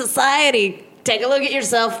 "Hey, society, take a look at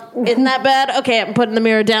yourself. Isn't that bad? Okay, I'm putting the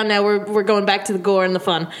mirror down now. We're going back to the gore and the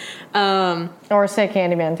fun." Or say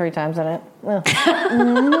Candyman 3 times in it. Or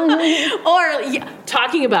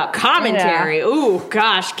talking about commentary. Yeah. Ooh,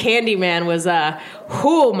 gosh, Candyman was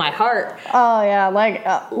my heart. Oh yeah, like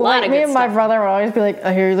me and my brother would always be like,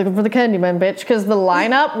 "I hear you're looking for the Candyman, bitch," because the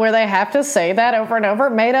lineup where they have to say that over and over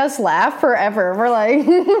made us laugh forever. We're like,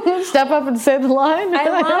 step up and say the line.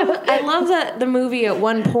 I love that the movie at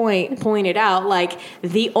one point pointed out like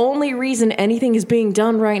the only reason anything is being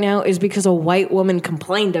done right now is because a white woman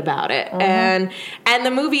complained about it, and And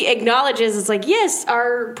the movie acknowledges, it's like, yes,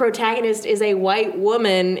 our protagonist is a white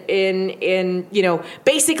woman in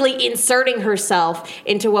basically inserting herself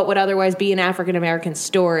into what would otherwise be an African American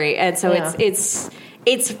story. And so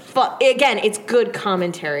it's fun. Again, it's good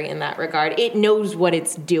commentary in that regard. It knows what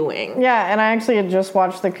it's doing. Yeah, and I actually had just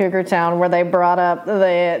watched the Cougar Town where they brought up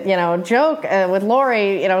the joke with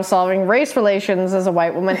Lori, solving race relations as a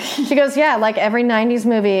white woman. She goes, yeah, like every 90s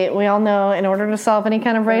movie, we all know in order to solve any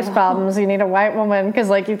kind of race problems, you need a white woman, because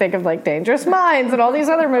you think of Dangerous Minds and all these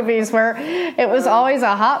other movies where it was always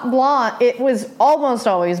a hot blonde, it was almost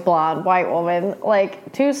always blonde white woman,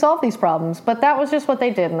 to solve these problems. But that was just what they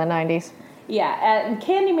did in the 90s. Yeah, and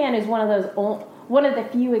Candyman is one of the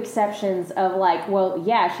few exceptions of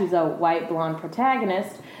she's a white blonde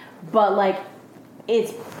protagonist, but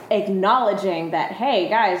it's acknowledging that, hey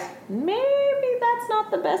guys, maybe that's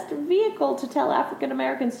not the best vehicle to tell African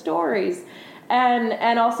American stories,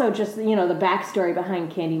 and also just the backstory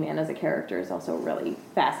behind Candyman as a character is also really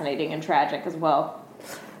fascinating and tragic as well.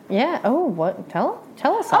 Yeah. Oh, what? Tell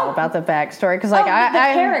us all about the backstory, because the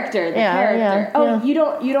character. Yeah. Oh, you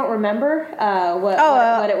don't remember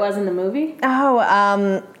what it was in the movie? Oh,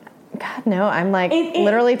 God, no. I'm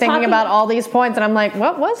literally thinking about all these points, and I'm like,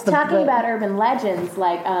 what was the talking about urban legends?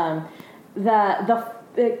 Yeah,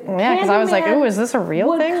 because I was like, ooh, is this a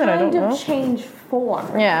real thing that I don't know? Would kind of change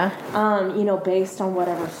form. Yeah. Based on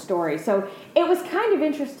whatever story. So it was kind of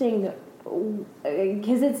interesting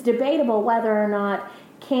because it's debatable whether or not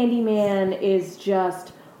Candyman is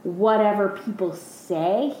just whatever people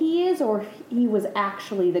say he is, or he was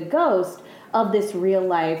actually the ghost of this real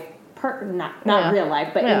life not real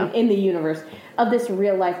life, but in the universe of this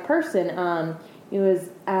real life person. He was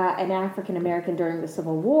an African American during the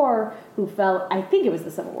Civil War who fell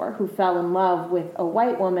in love with a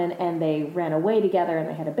white woman, and they ran away together and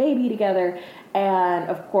they had a baby together. And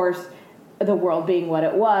of course, the world being what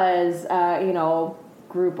it was,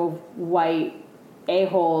 group of white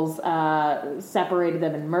a-holes separated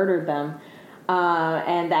them and murdered them,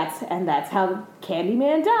 and that's how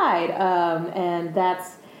Candyman died,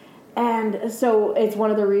 and so it's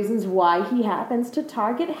one of the reasons why he happens to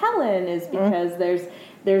target Helen, is because there's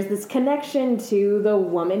this connection to the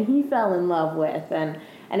woman he fell in love with, and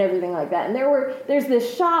everything like that. And there's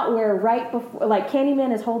this shot where right before,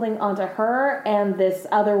 Candyman is holding onto her and this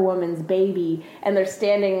other woman's baby, and they're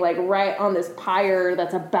standing right on this pyre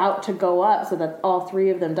that's about to go up so that all three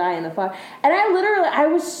of them die in the fire. And I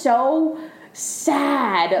was so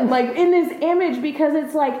sad, in this image, because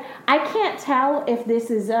it's I can't tell if this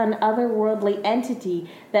is an otherworldly entity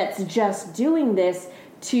that's just doing this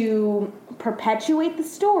to perpetuate the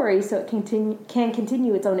story so it can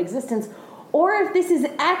continue its own existence, or if this is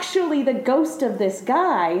actually the ghost of this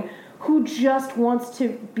guy who just wants to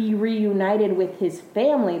be reunited with his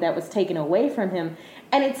family that was taken away from him.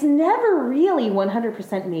 And it's never really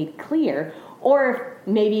 100% made clear. Or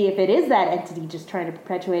maybe if it is that entity just trying to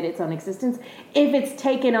perpetuate its own existence, if it's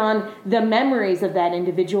taken on the memories of that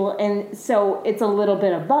individual, and so it's a little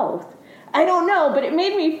bit of both. I don't know, but it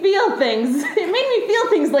made me feel things.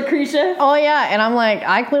 Lucretia. Oh, yeah, and I'm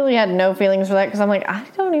I clearly had no feelings for that, because I'm I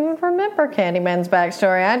don't even remember Candyman's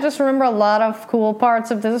backstory. I just remember a lot of cool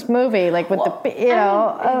parts of this movie, part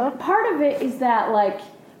of it is that,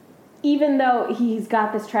 even though he's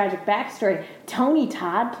got this tragic backstory, Tony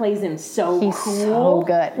Todd plays him so cool. He's so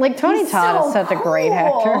good. Tony Todd is such a great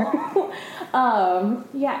actor.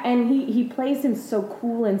 And he plays him so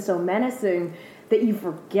cool and so menacing that you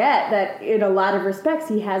forget that in a lot of respects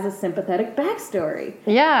he has a sympathetic backstory.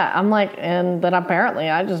 Yeah, I'm and then apparently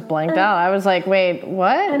I just blanked out. I was wait,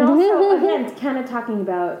 what? And also, again, kind of talking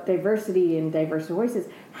about diversity and diverse voices,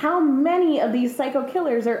 how many of these psycho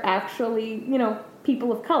killers are actually,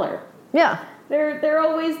 people of color? Yeah. They're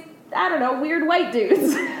always, I don't know, weird white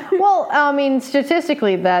dudes. Well, I mean,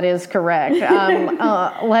 statistically, that is correct. Which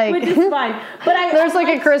is fine. But there's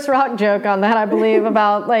a Chris Rock joke on that, I believe,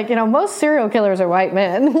 about most serial killers are white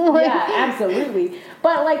men. Yeah, absolutely.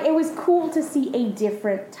 But it was cool to see a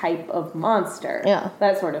different type of monster. Yeah,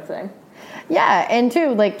 that sort of thing. Yeah, and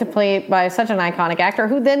too, to play by such an iconic actor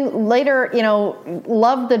who then later,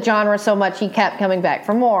 loved the genre so much he kept coming back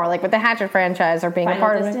for more, with the Hatchet franchise or being Final a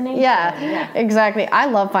part Destination. of it. Yeah, exactly. I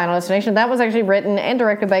love Final Destination. That was actually written and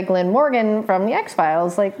directed by Glenn Morgan from the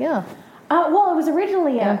X-Files. Yeah. Well, it was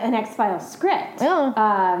originally an X-Files script.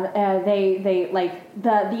 Yeah. They the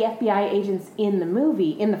FBI agents in the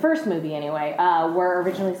movie, in the first movie anyway, were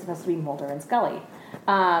originally supposed to be Mulder and Scully.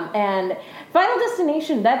 And Final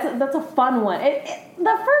Destination, that's a fun one.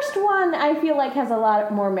 The first one, I feel like, has a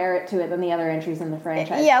lot more merit to it than the other entries in the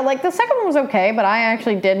franchise. Yeah, like the second one was okay, but I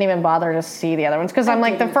actually didn't even bother to see the other ones because I'm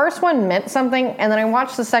like, the first one meant something, and then I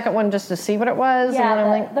watched the second one just to see what it was. Yeah, and then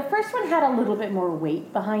I'm like, the first one had a little bit more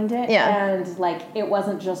weight behind it. Yeah. And, like, it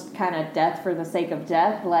wasn't just kind of death for the sake of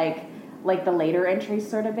death, like the later entries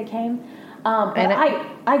sort of became. But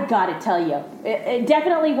I gotta tell you, it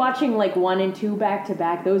definitely watching like 1 and 2 back to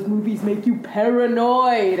back, those movies make you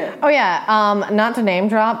paranoid. Oh yeah, not to name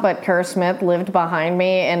drop, but Kerr Smith lived behind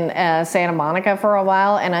me in Santa Monica for a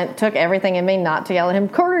while, and it took everything in me not to yell at him,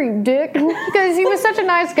 "Carter, you dick," because he was such a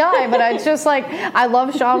nice guy. But I just like, I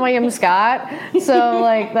love Sean William Scott, so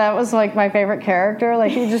like that was like my favorite character.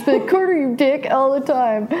 Like he'd just be like, "Carter, you dick," all the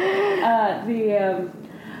time.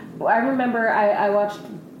 I remember I watched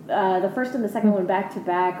the first and the second one back to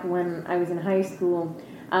back when I was in high school.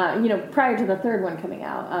 Prior to the third one coming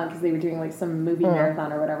out, because they were doing like some movie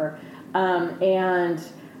marathon or whatever. And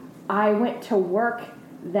I went to work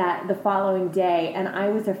the following day, and I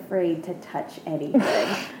was afraid to touch anything.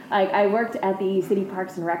 Like I worked at the City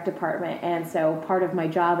Parks and Rec department, and so part of my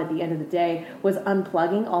job at the end of the day was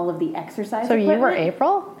unplugging all of the exercise equipment. You were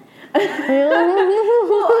April? Well,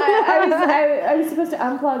 I was supposed to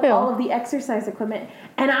unplug all of the exercise equipment,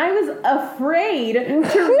 and I was afraid to reach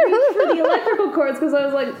for the electrical cords because I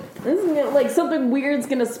was like, "This is like something weird's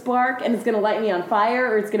gonna spark, and it's gonna light me on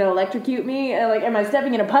fire, or it's gonna electrocute me. And like, am I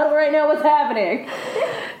stepping in a puddle right now? What's happening?"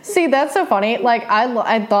 See, that's so funny. Like,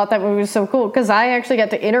 I thought that movie was so cool because I actually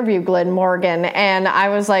got to interview Glenn Morgan, and I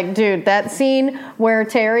was like, dude, that scene where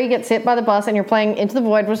Terry gets hit by the bus and you're playing Into the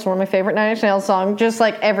Void, which is one of my favorite Nine Inch Nails songs, just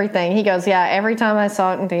like everything. He goes, yeah, every time I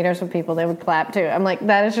saw it in theaters with people, they would clap too. I'm like,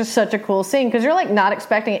 that is just such a cool scene because you're like not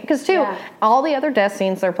expecting it. Because too, all the other death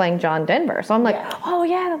scenes, they're playing John Denver. So I'm like, oh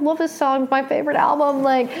yeah, I love this song, it's my favorite album.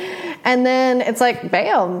 Like, and then it's like,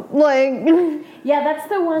 bam, like. Yeah, that's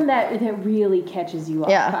the one that really catches you off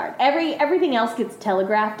guard. Everything else gets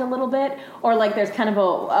telegraphed a little bit, or like there's kind of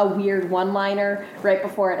a weird one-liner right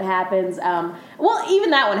before it happens. Well, even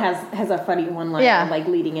that one has a funny one-liner like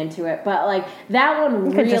leading into it, but like that one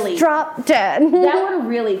really just drop dead. That one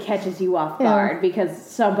really catches you off guard because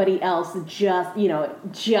somebody else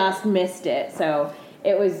just missed it. So.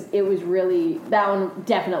 It was really, that one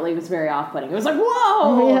definitely was very off-putting. It was like,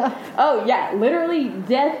 whoa! Yeah. Oh, yeah, literally,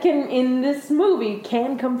 death in this movie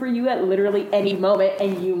can come for you at literally any moment,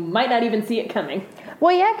 and you might not even see it coming.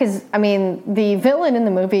 Well, yeah, because, I mean, the villain in the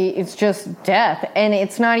movie is just death, and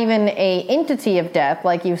it's not even a entity of death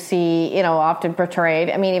like you see, often portrayed.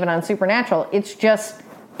 I mean, even on Supernatural, it's just,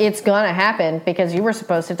 it's gonna happen because you were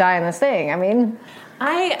supposed to die in this thing. I mean...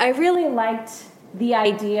 I really liked the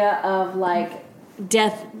idea of, like,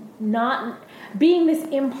 death not being this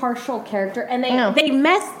impartial character, and they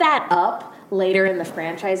mess that up later in the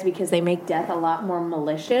franchise because they make death a lot more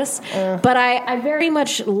malicious. But I very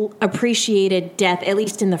much appreciated death, at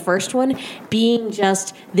least in the first one, being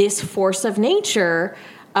just this force of nature,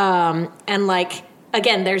 and like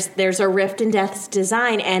again, there's a rift in death's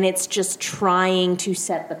design, and it's just trying to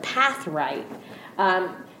set the path right.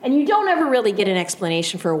 And you don't ever really get an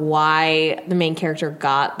explanation for why the main character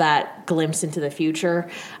got that glimpse into the future.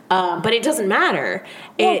 But it doesn't matter.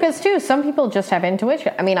 Well, because, too, some people just have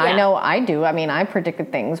intuition. I mean, I know I do. I mean, I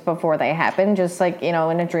predicted things before they happen, just like, in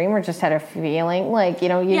a dream or just had a feeling. Like,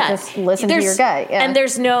 just listen to your gut. Yeah. And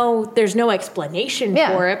there's no explanation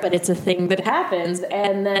for it, but it's a thing that happens.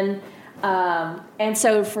 And then... and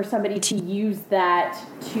so for somebody to use that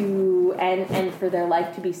and for their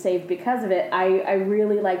life to be saved because of it, I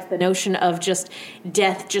really liked the notion of just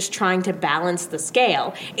death just trying to balance the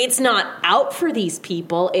scale. It's not out for these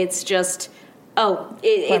people. It's just,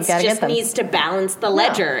 it just needs to balance the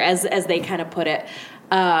ledger, as they kind of put it.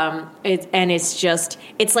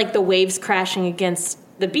 It's like the waves crashing against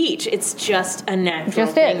the beach. It's just a natural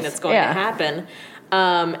thing that's going to happen.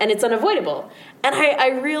 And it's unavoidable. And I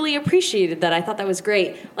really appreciated that. I thought that was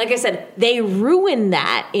great. Like I said, they ruin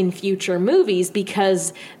that in future movies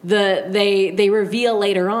because they reveal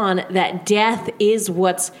later on that death is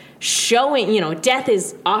what's showing, death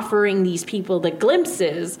is offering these people the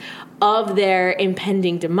glimpses of their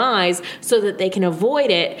impending demise so that they can avoid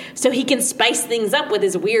it, so he can spice things up with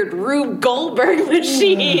his weird Rube Goldberg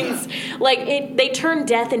machines. They turn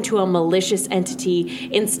death into a malicious entity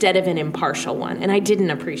instead of an impartial one, and I didn't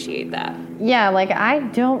appreciate that. Yeah, I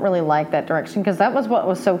don't really like that direction because that was what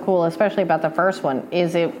was so cool, especially about the first one,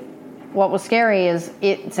 what was scary is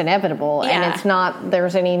it's inevitable and it's not,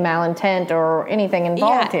 there's any malintent or anything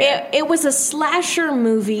involved here. It was a slasher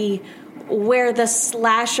movie where the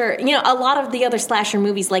slasher, a lot of the other slasher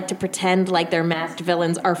movies like to pretend like their masked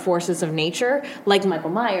villains are forces of nature, like Michael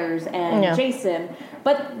Myers and Jason.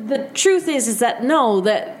 But the truth is that no,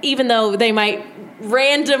 that even though they might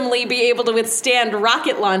randomly be able to withstand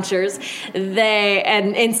rocket launchers,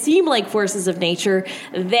 and seem like forces of nature,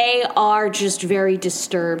 they are just very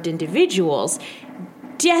disturbed individuals.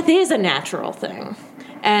 Death is a natural thing.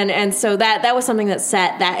 And so that was something that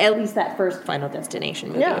set that, at least that first Final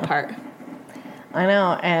Destination movie apart. I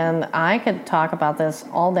know, and I could talk about this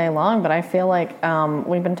all day long, but I feel like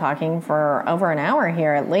we've been talking for over an hour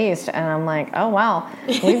here at least, and I'm like, oh wow,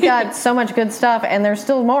 we've got so much good stuff, and there's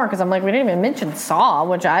still more, because I'm like, we didn't even mention Saw,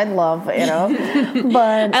 which I'd love,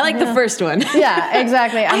 but... I like the first one. Yeah,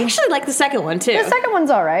 exactly. I actually like the second one, too. The second one's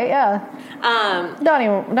all right, yeah. Donnie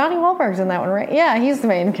Wahlberg's in that one, right? Yeah, he's the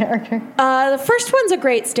main character. The first one's a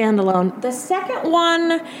great standalone. The second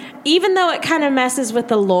one, even though it kind of messes with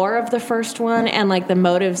the lore of the first one and like the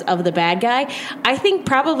motives of the bad guy, I think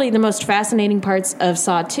probably the most fascinating parts of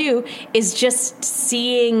Saw 2 is just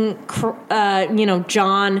seeing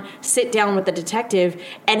John sit down with the detective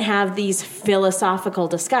and have these philosophical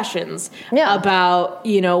discussions about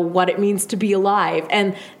what it means to be alive,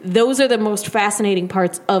 and those are the most fascinating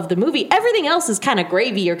parts of the movie. Everything else is kind of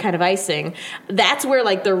gravy or kind of icing. That's where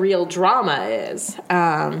like the real drama is,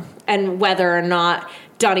 and whether or not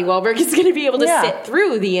Donnie Wahlberg is going to be able to sit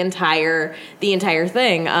through the entire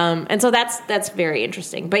thing. And so that's very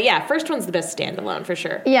interesting. But yeah, first one's the best standalone for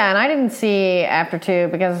sure. Yeah, and I didn't see after 2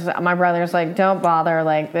 because my brother's like, don't bother.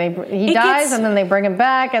 Like he dies and then they bring him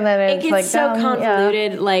back, and then it gets so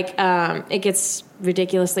convoluted. Yeah. Like it gets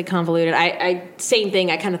ridiculously convoluted. I same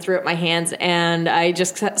thing. I kind of threw up my hands and I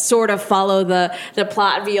just sort of follow the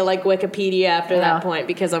plot via like Wikipedia after that point,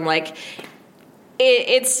 because I'm like,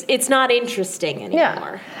 it's not interesting anymore.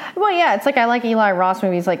 Yeah. Well, yeah, it's like I like Eli Roth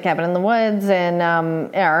movies like Cabin in the Woods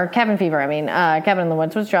or Cabin Fever. I mean, Cabin in the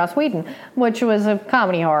Woods was Joss Whedon, which was a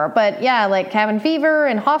comedy horror. But yeah, like Cabin Fever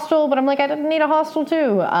and Hostel. But I'm like, I didn't need a Hostel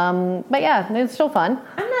too. But yeah, it's still fun.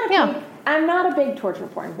 I'm not a big torture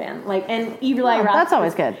porn fan. Like, and Eli Roth. That's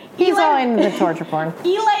always good. He's all into the torture porn.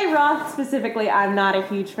 Eli Roth specifically, I'm not a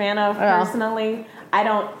huge fan of personally.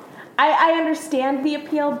 I understand the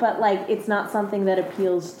appeal, but like it's not something that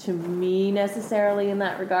appeals to me necessarily in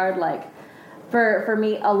that regard. Like for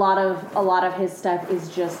me, a lot of his stuff is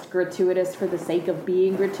just gratuitous for the sake of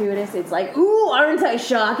being gratuitous. It's like, ooh, aren't I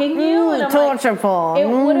shocking you? And I'm torture porn. It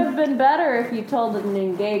would have been better if you told an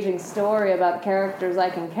engaging story about characters I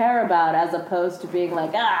can care about, as opposed to being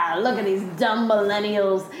like, look at these dumb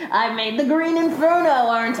millennials. I made the Green Inferno,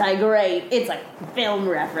 aren't I great? It's like a film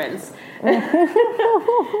reference. And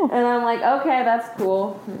I'm like, okay, that's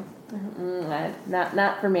cool.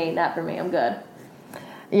 Not for me. I'm good.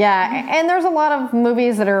 Yeah, and there's a lot of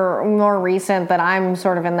movies that are more recent that I'm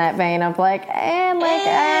sort of in that vein of like,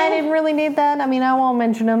 I didn't really need that. I mean, I won't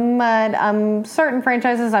mention them, but certain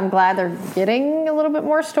franchises, I'm glad they're getting a little bit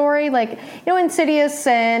more story. Like, Insidious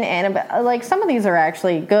and Annabelle, like some of these are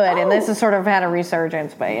actually good, and this has sort of had a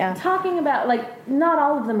resurgence, but yeah. Talking about, like, not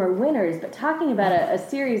all of them are winners, but talking about a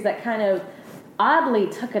series that kind of oddly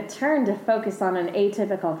took a turn to focus on an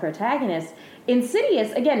atypical protagonist.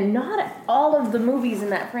 Insidious, again, not all of the movies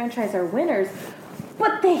in that franchise are winners,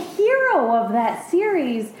 but the hero of that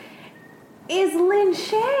series is Lin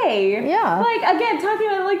Shaye. Yeah. Like, again, talking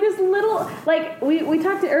about, like, this little, like, we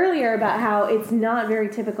talked earlier about how it's not very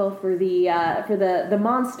typical for the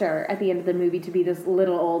monster at the end of the movie to be this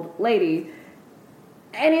little old lady.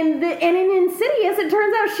 And in Insidious, it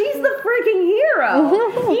turns out she's the freaking hero.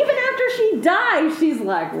 Even after she dies, she's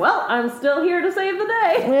like, well, I'm still here to save the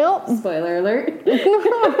day. Well. Spoiler alert.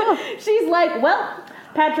 She's like, well,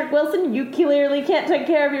 Patrick Wilson, you clearly can't take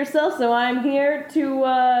care of yourself, so I'm here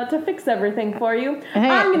to fix everything for you. Hey.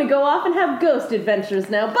 I'm going to go off and have ghost adventures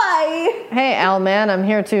now. Bye! Hey, Al, man, I'm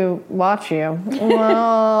here to watch you.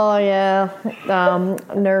 Oh, yeah.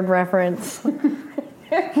 Nerd reference.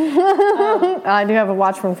 I do have a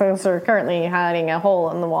Watchmen poster currently hiding a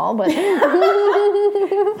hole in the wall, but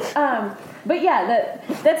but yeah,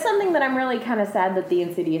 that's something that I'm really kind of sad that the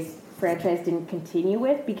Insidious franchise didn't continue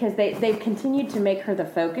with, because they've continued to make her the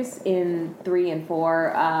focus in 3 and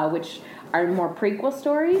 4, which are more prequel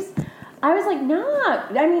stories. I was like, nah.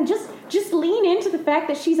 I mean, just lean into the fact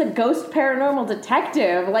that she's a ghost paranormal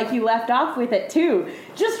detective, like you left off with it too.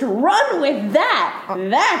 Just run with that.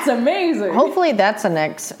 That's amazing. Hopefully, that's the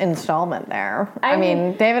next installment there. I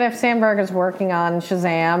mean, David F. Sandberg is working on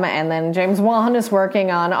Shazam, and then James Wan is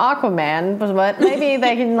working on Aquaman. But maybe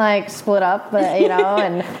they can like split up,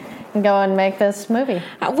 and. and go and make this movie.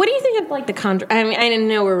 What do you think of like the Conjuring? I mean, I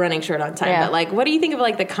know we're running short on time, Yeah. but like, what do you think of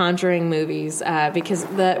like the Conjuring movies? Because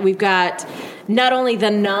we've got not only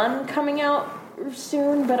The Nun coming out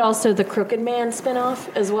soon, but also the Crooked Man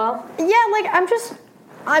spinoff as well. Yeah, like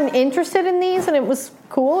I'm interested in these, and it was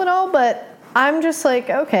cool and all, but I'm just like,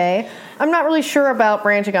 okay, I'm not really sure about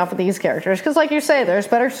branching off of these characters because, like you say, there's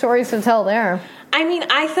better stories to tell there. I mean,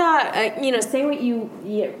 I thought, Say what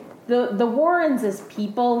the Warrens as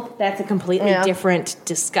people, that's a completely Yeah. different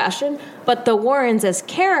discussion. But the Warrens as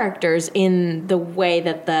characters, in the way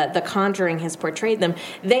that the Conjuring has portrayed them,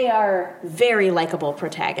 they are very likable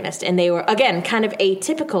protagonists, and they were again kind of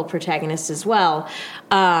atypical protagonists as well.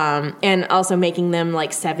 And also making them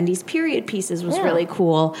like 70s period pieces was really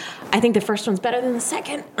cool. I think the first one's better than the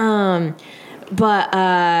second. But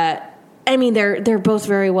I mean, they're both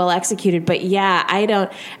very well executed. But yeah, I don't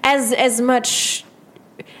as much.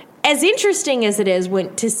 As interesting as it is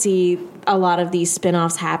to see a lot of these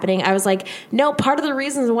spin-offs happening, I was like, no, part of the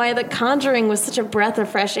reasons why The Conjuring was such a breath of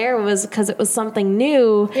fresh air was because it was something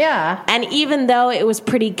new. Yeah. And even though it was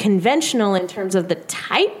pretty conventional in terms of the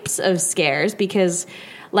types of scares, because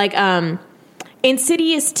like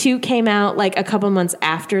Insidious 2 came out like a couple months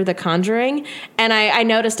after The Conjuring, and I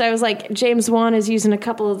noticed, I was like, James Wan is using a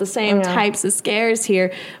couple of the same types of scares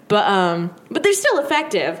here, but they're still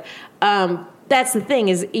effective. That's the thing,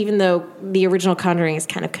 is even though the original Conjuring is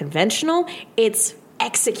kind of conventional, it's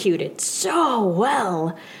executed so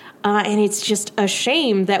well. And it's just a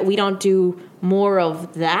shame that we don't do more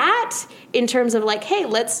of that in terms of like, hey,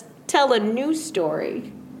 let's tell a new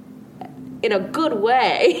story in a good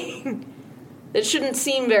way. That shouldn't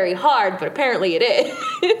seem very hard, but apparently it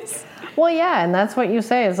is. Well, yeah, and that's what you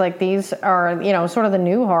say is like these are, sort of the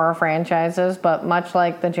new horror franchises, but much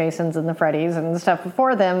like the Jasons and the Freddys and the stuff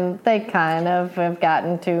before them, they kind of have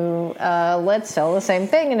gotten to let's tell the same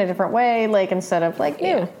thing in a different way, like instead of like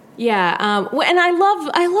new. Yeah, and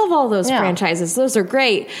I love all those franchises. Those are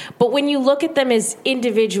great. But when you look at them as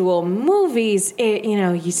individual movies,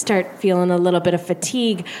 you start feeling a little bit of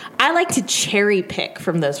fatigue. I like to cherry pick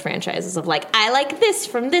from those franchises of like, I like this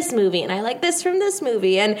from this movie, and I like this from this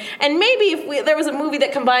movie, and maybe if there was a movie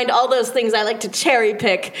that combined all those things, I like to cherry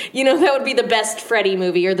pick. That would be the best Freddy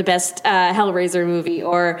movie, or the best Hellraiser movie,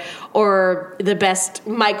 or the best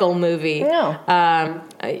Michael movie. Yeah.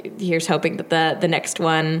 Here's hoping that the next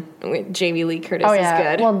one with Jamie Lee Curtis is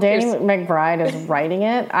good. Well, Danny McBride is writing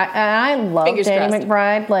it. I love Fingers Danny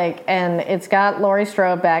crossed. McBride, and it's got Laurie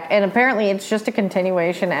Strode back, and apparently it's just a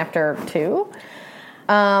continuation after 2.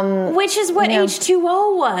 Which is what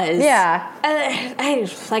H2O was. Yeah.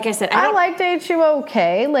 Like I said, I liked H2O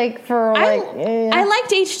okay. I liked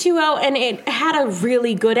H2O, and it had a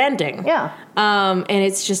really good ending. Yeah. And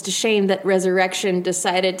it's just a shame that Resurrection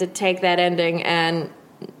decided to take that ending and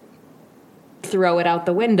throw it out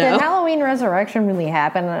the window. Did Halloween Resurrection really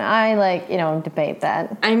happen? And I debate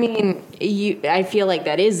that. I mean, I feel like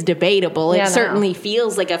that is debatable. It certainly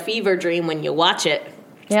feels like a fever dream when you watch it.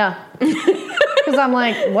 Yeah. Because I'm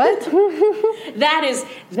like, what? That is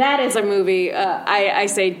a movie. I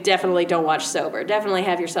say definitely don't watch sober. Definitely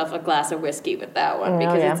have yourself a glass of whiskey with that one,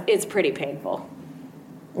 because it's pretty painful.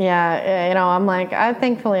 Yeah, I'm like, I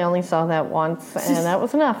thankfully only saw that once, and that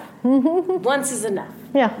was enough. Once is enough.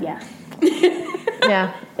 Yeah. Yeah.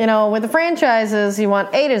 Yeah. With the franchises, you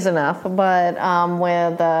want 8 is enough, but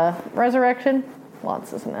with Resurrection,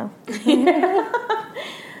 once is enough.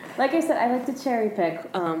 Like I said, I like to cherry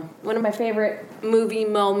pick. One of my favorite movie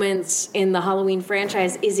moments in the Halloween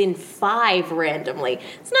franchise is in 5 randomly.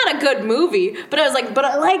 It's not a good movie, but I was like, but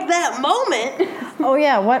I like that moment. Oh,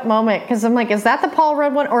 yeah, what moment? Because I'm like, is that the Paul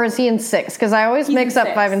Rudd one, or is he in 6? Because I always mix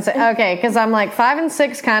up 5 and 6. Okay, because I'm like, 5 and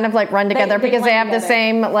 6 kind of like run together because they have the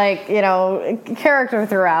same, character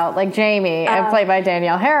throughout, like Jamie, played by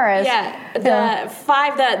Danielle Harris. Yeah,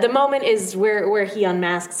 the moment is where he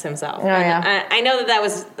unmasks himself. Oh, yeah. I know that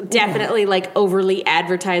was definitely like overly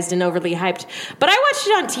advertised and overly hyped, but I watched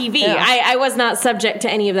it on TV. Yeah. I was not subject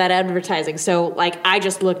to any of that advertising, so like I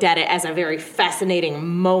just looked at it as a very fascinating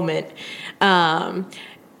moment.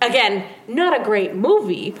 Again, not a great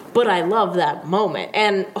movie, but I love that moment.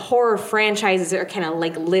 And horror franchises are kind of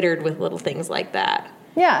like littered with little things like that.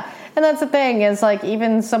 Yeah, and that's the thing is like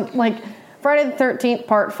even some like Friday the 13th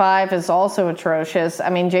Part 5 is also atrocious. I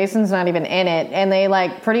mean, Jason's not even in it, and they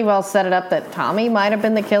like pretty well set it up that Tommy might have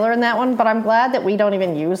been the killer in that one, but I'm glad that we don't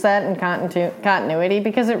even use that in continuity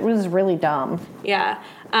because it was really dumb. Yeah.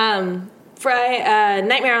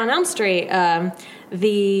 Nightmare on Elm Street,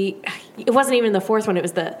 it wasn't even the 4th one, it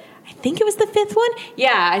was I I think it was the fifth one.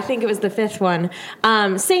 Yeah, I think it was the fifth one.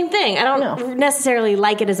 Same thing. I don't necessarily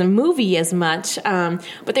like it as a movie as much,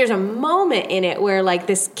 but there's a moment in it where like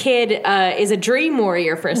this kid is a dream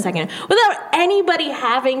warrior for a second without anybody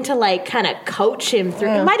having to like kind of coach him through.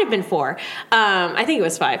 It might have been 4. I think it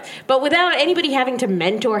was 5, but without anybody having to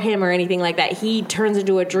mentor him or anything like that, he turns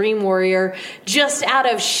into a dream warrior just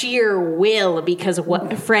out of sheer will because of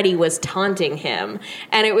what Freddy was taunting him,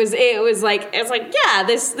 and it was like yeah,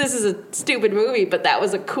 this is a stupid movie, but that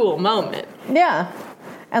was a cool moment. Yeah.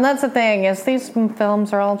 And that's the thing, is these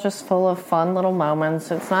films are all just full of fun little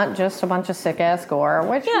moments. It's not just a bunch of sick-ass gore,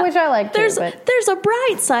 which I like there's, too. But there's a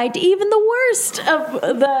bright side to even the worst of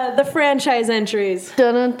the franchise entries.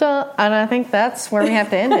 dun-dun-dun. And I think that's where we have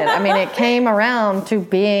to end it. I mean, it came around to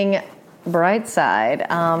being bright side.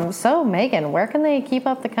 So, Megan, where can they keep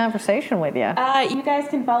up the conversation with you? You guys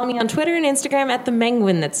can follow me on Twitter and Instagram at The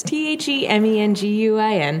Menguin. That's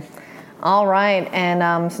TheMenguin. All right,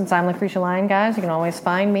 and since I'm Lucretia Lyon, guys, you can always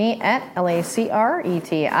find me at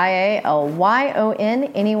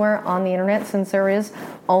LACRETIALYON anywhere on the internet, since there is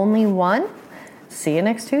only one. See you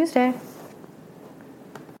next Tuesday.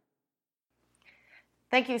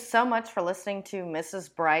 Thank you so much for listening to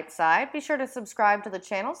Mrs. Brightside. Be sure to subscribe to the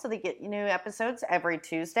channel so they get new episodes every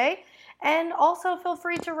Tuesday. And also feel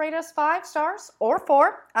free to rate us 5 stars or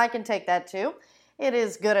 4. I can take that too. It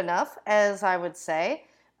is good enough, as I would say.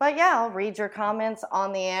 But yeah, I'll read your comments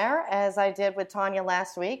on the air, as I did with Tanya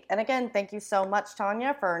last week. And again, thank you so much,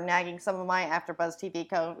 Tanya, for nagging some of my AfterBuzz TV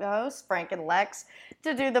co-hosts, Frank and Lex,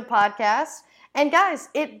 to do the podcast. And guys,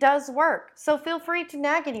 it does work. So feel free to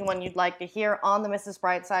nag anyone you'd like to hear on the Mrs.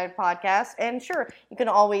 Brightside podcast. And sure, you can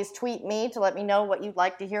always tweet me to let me know what you'd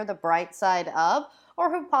like to hear the bright side of, or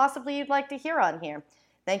who possibly you'd like to hear on here.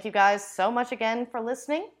 Thank you guys so much again for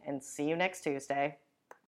listening, and see you next Tuesday.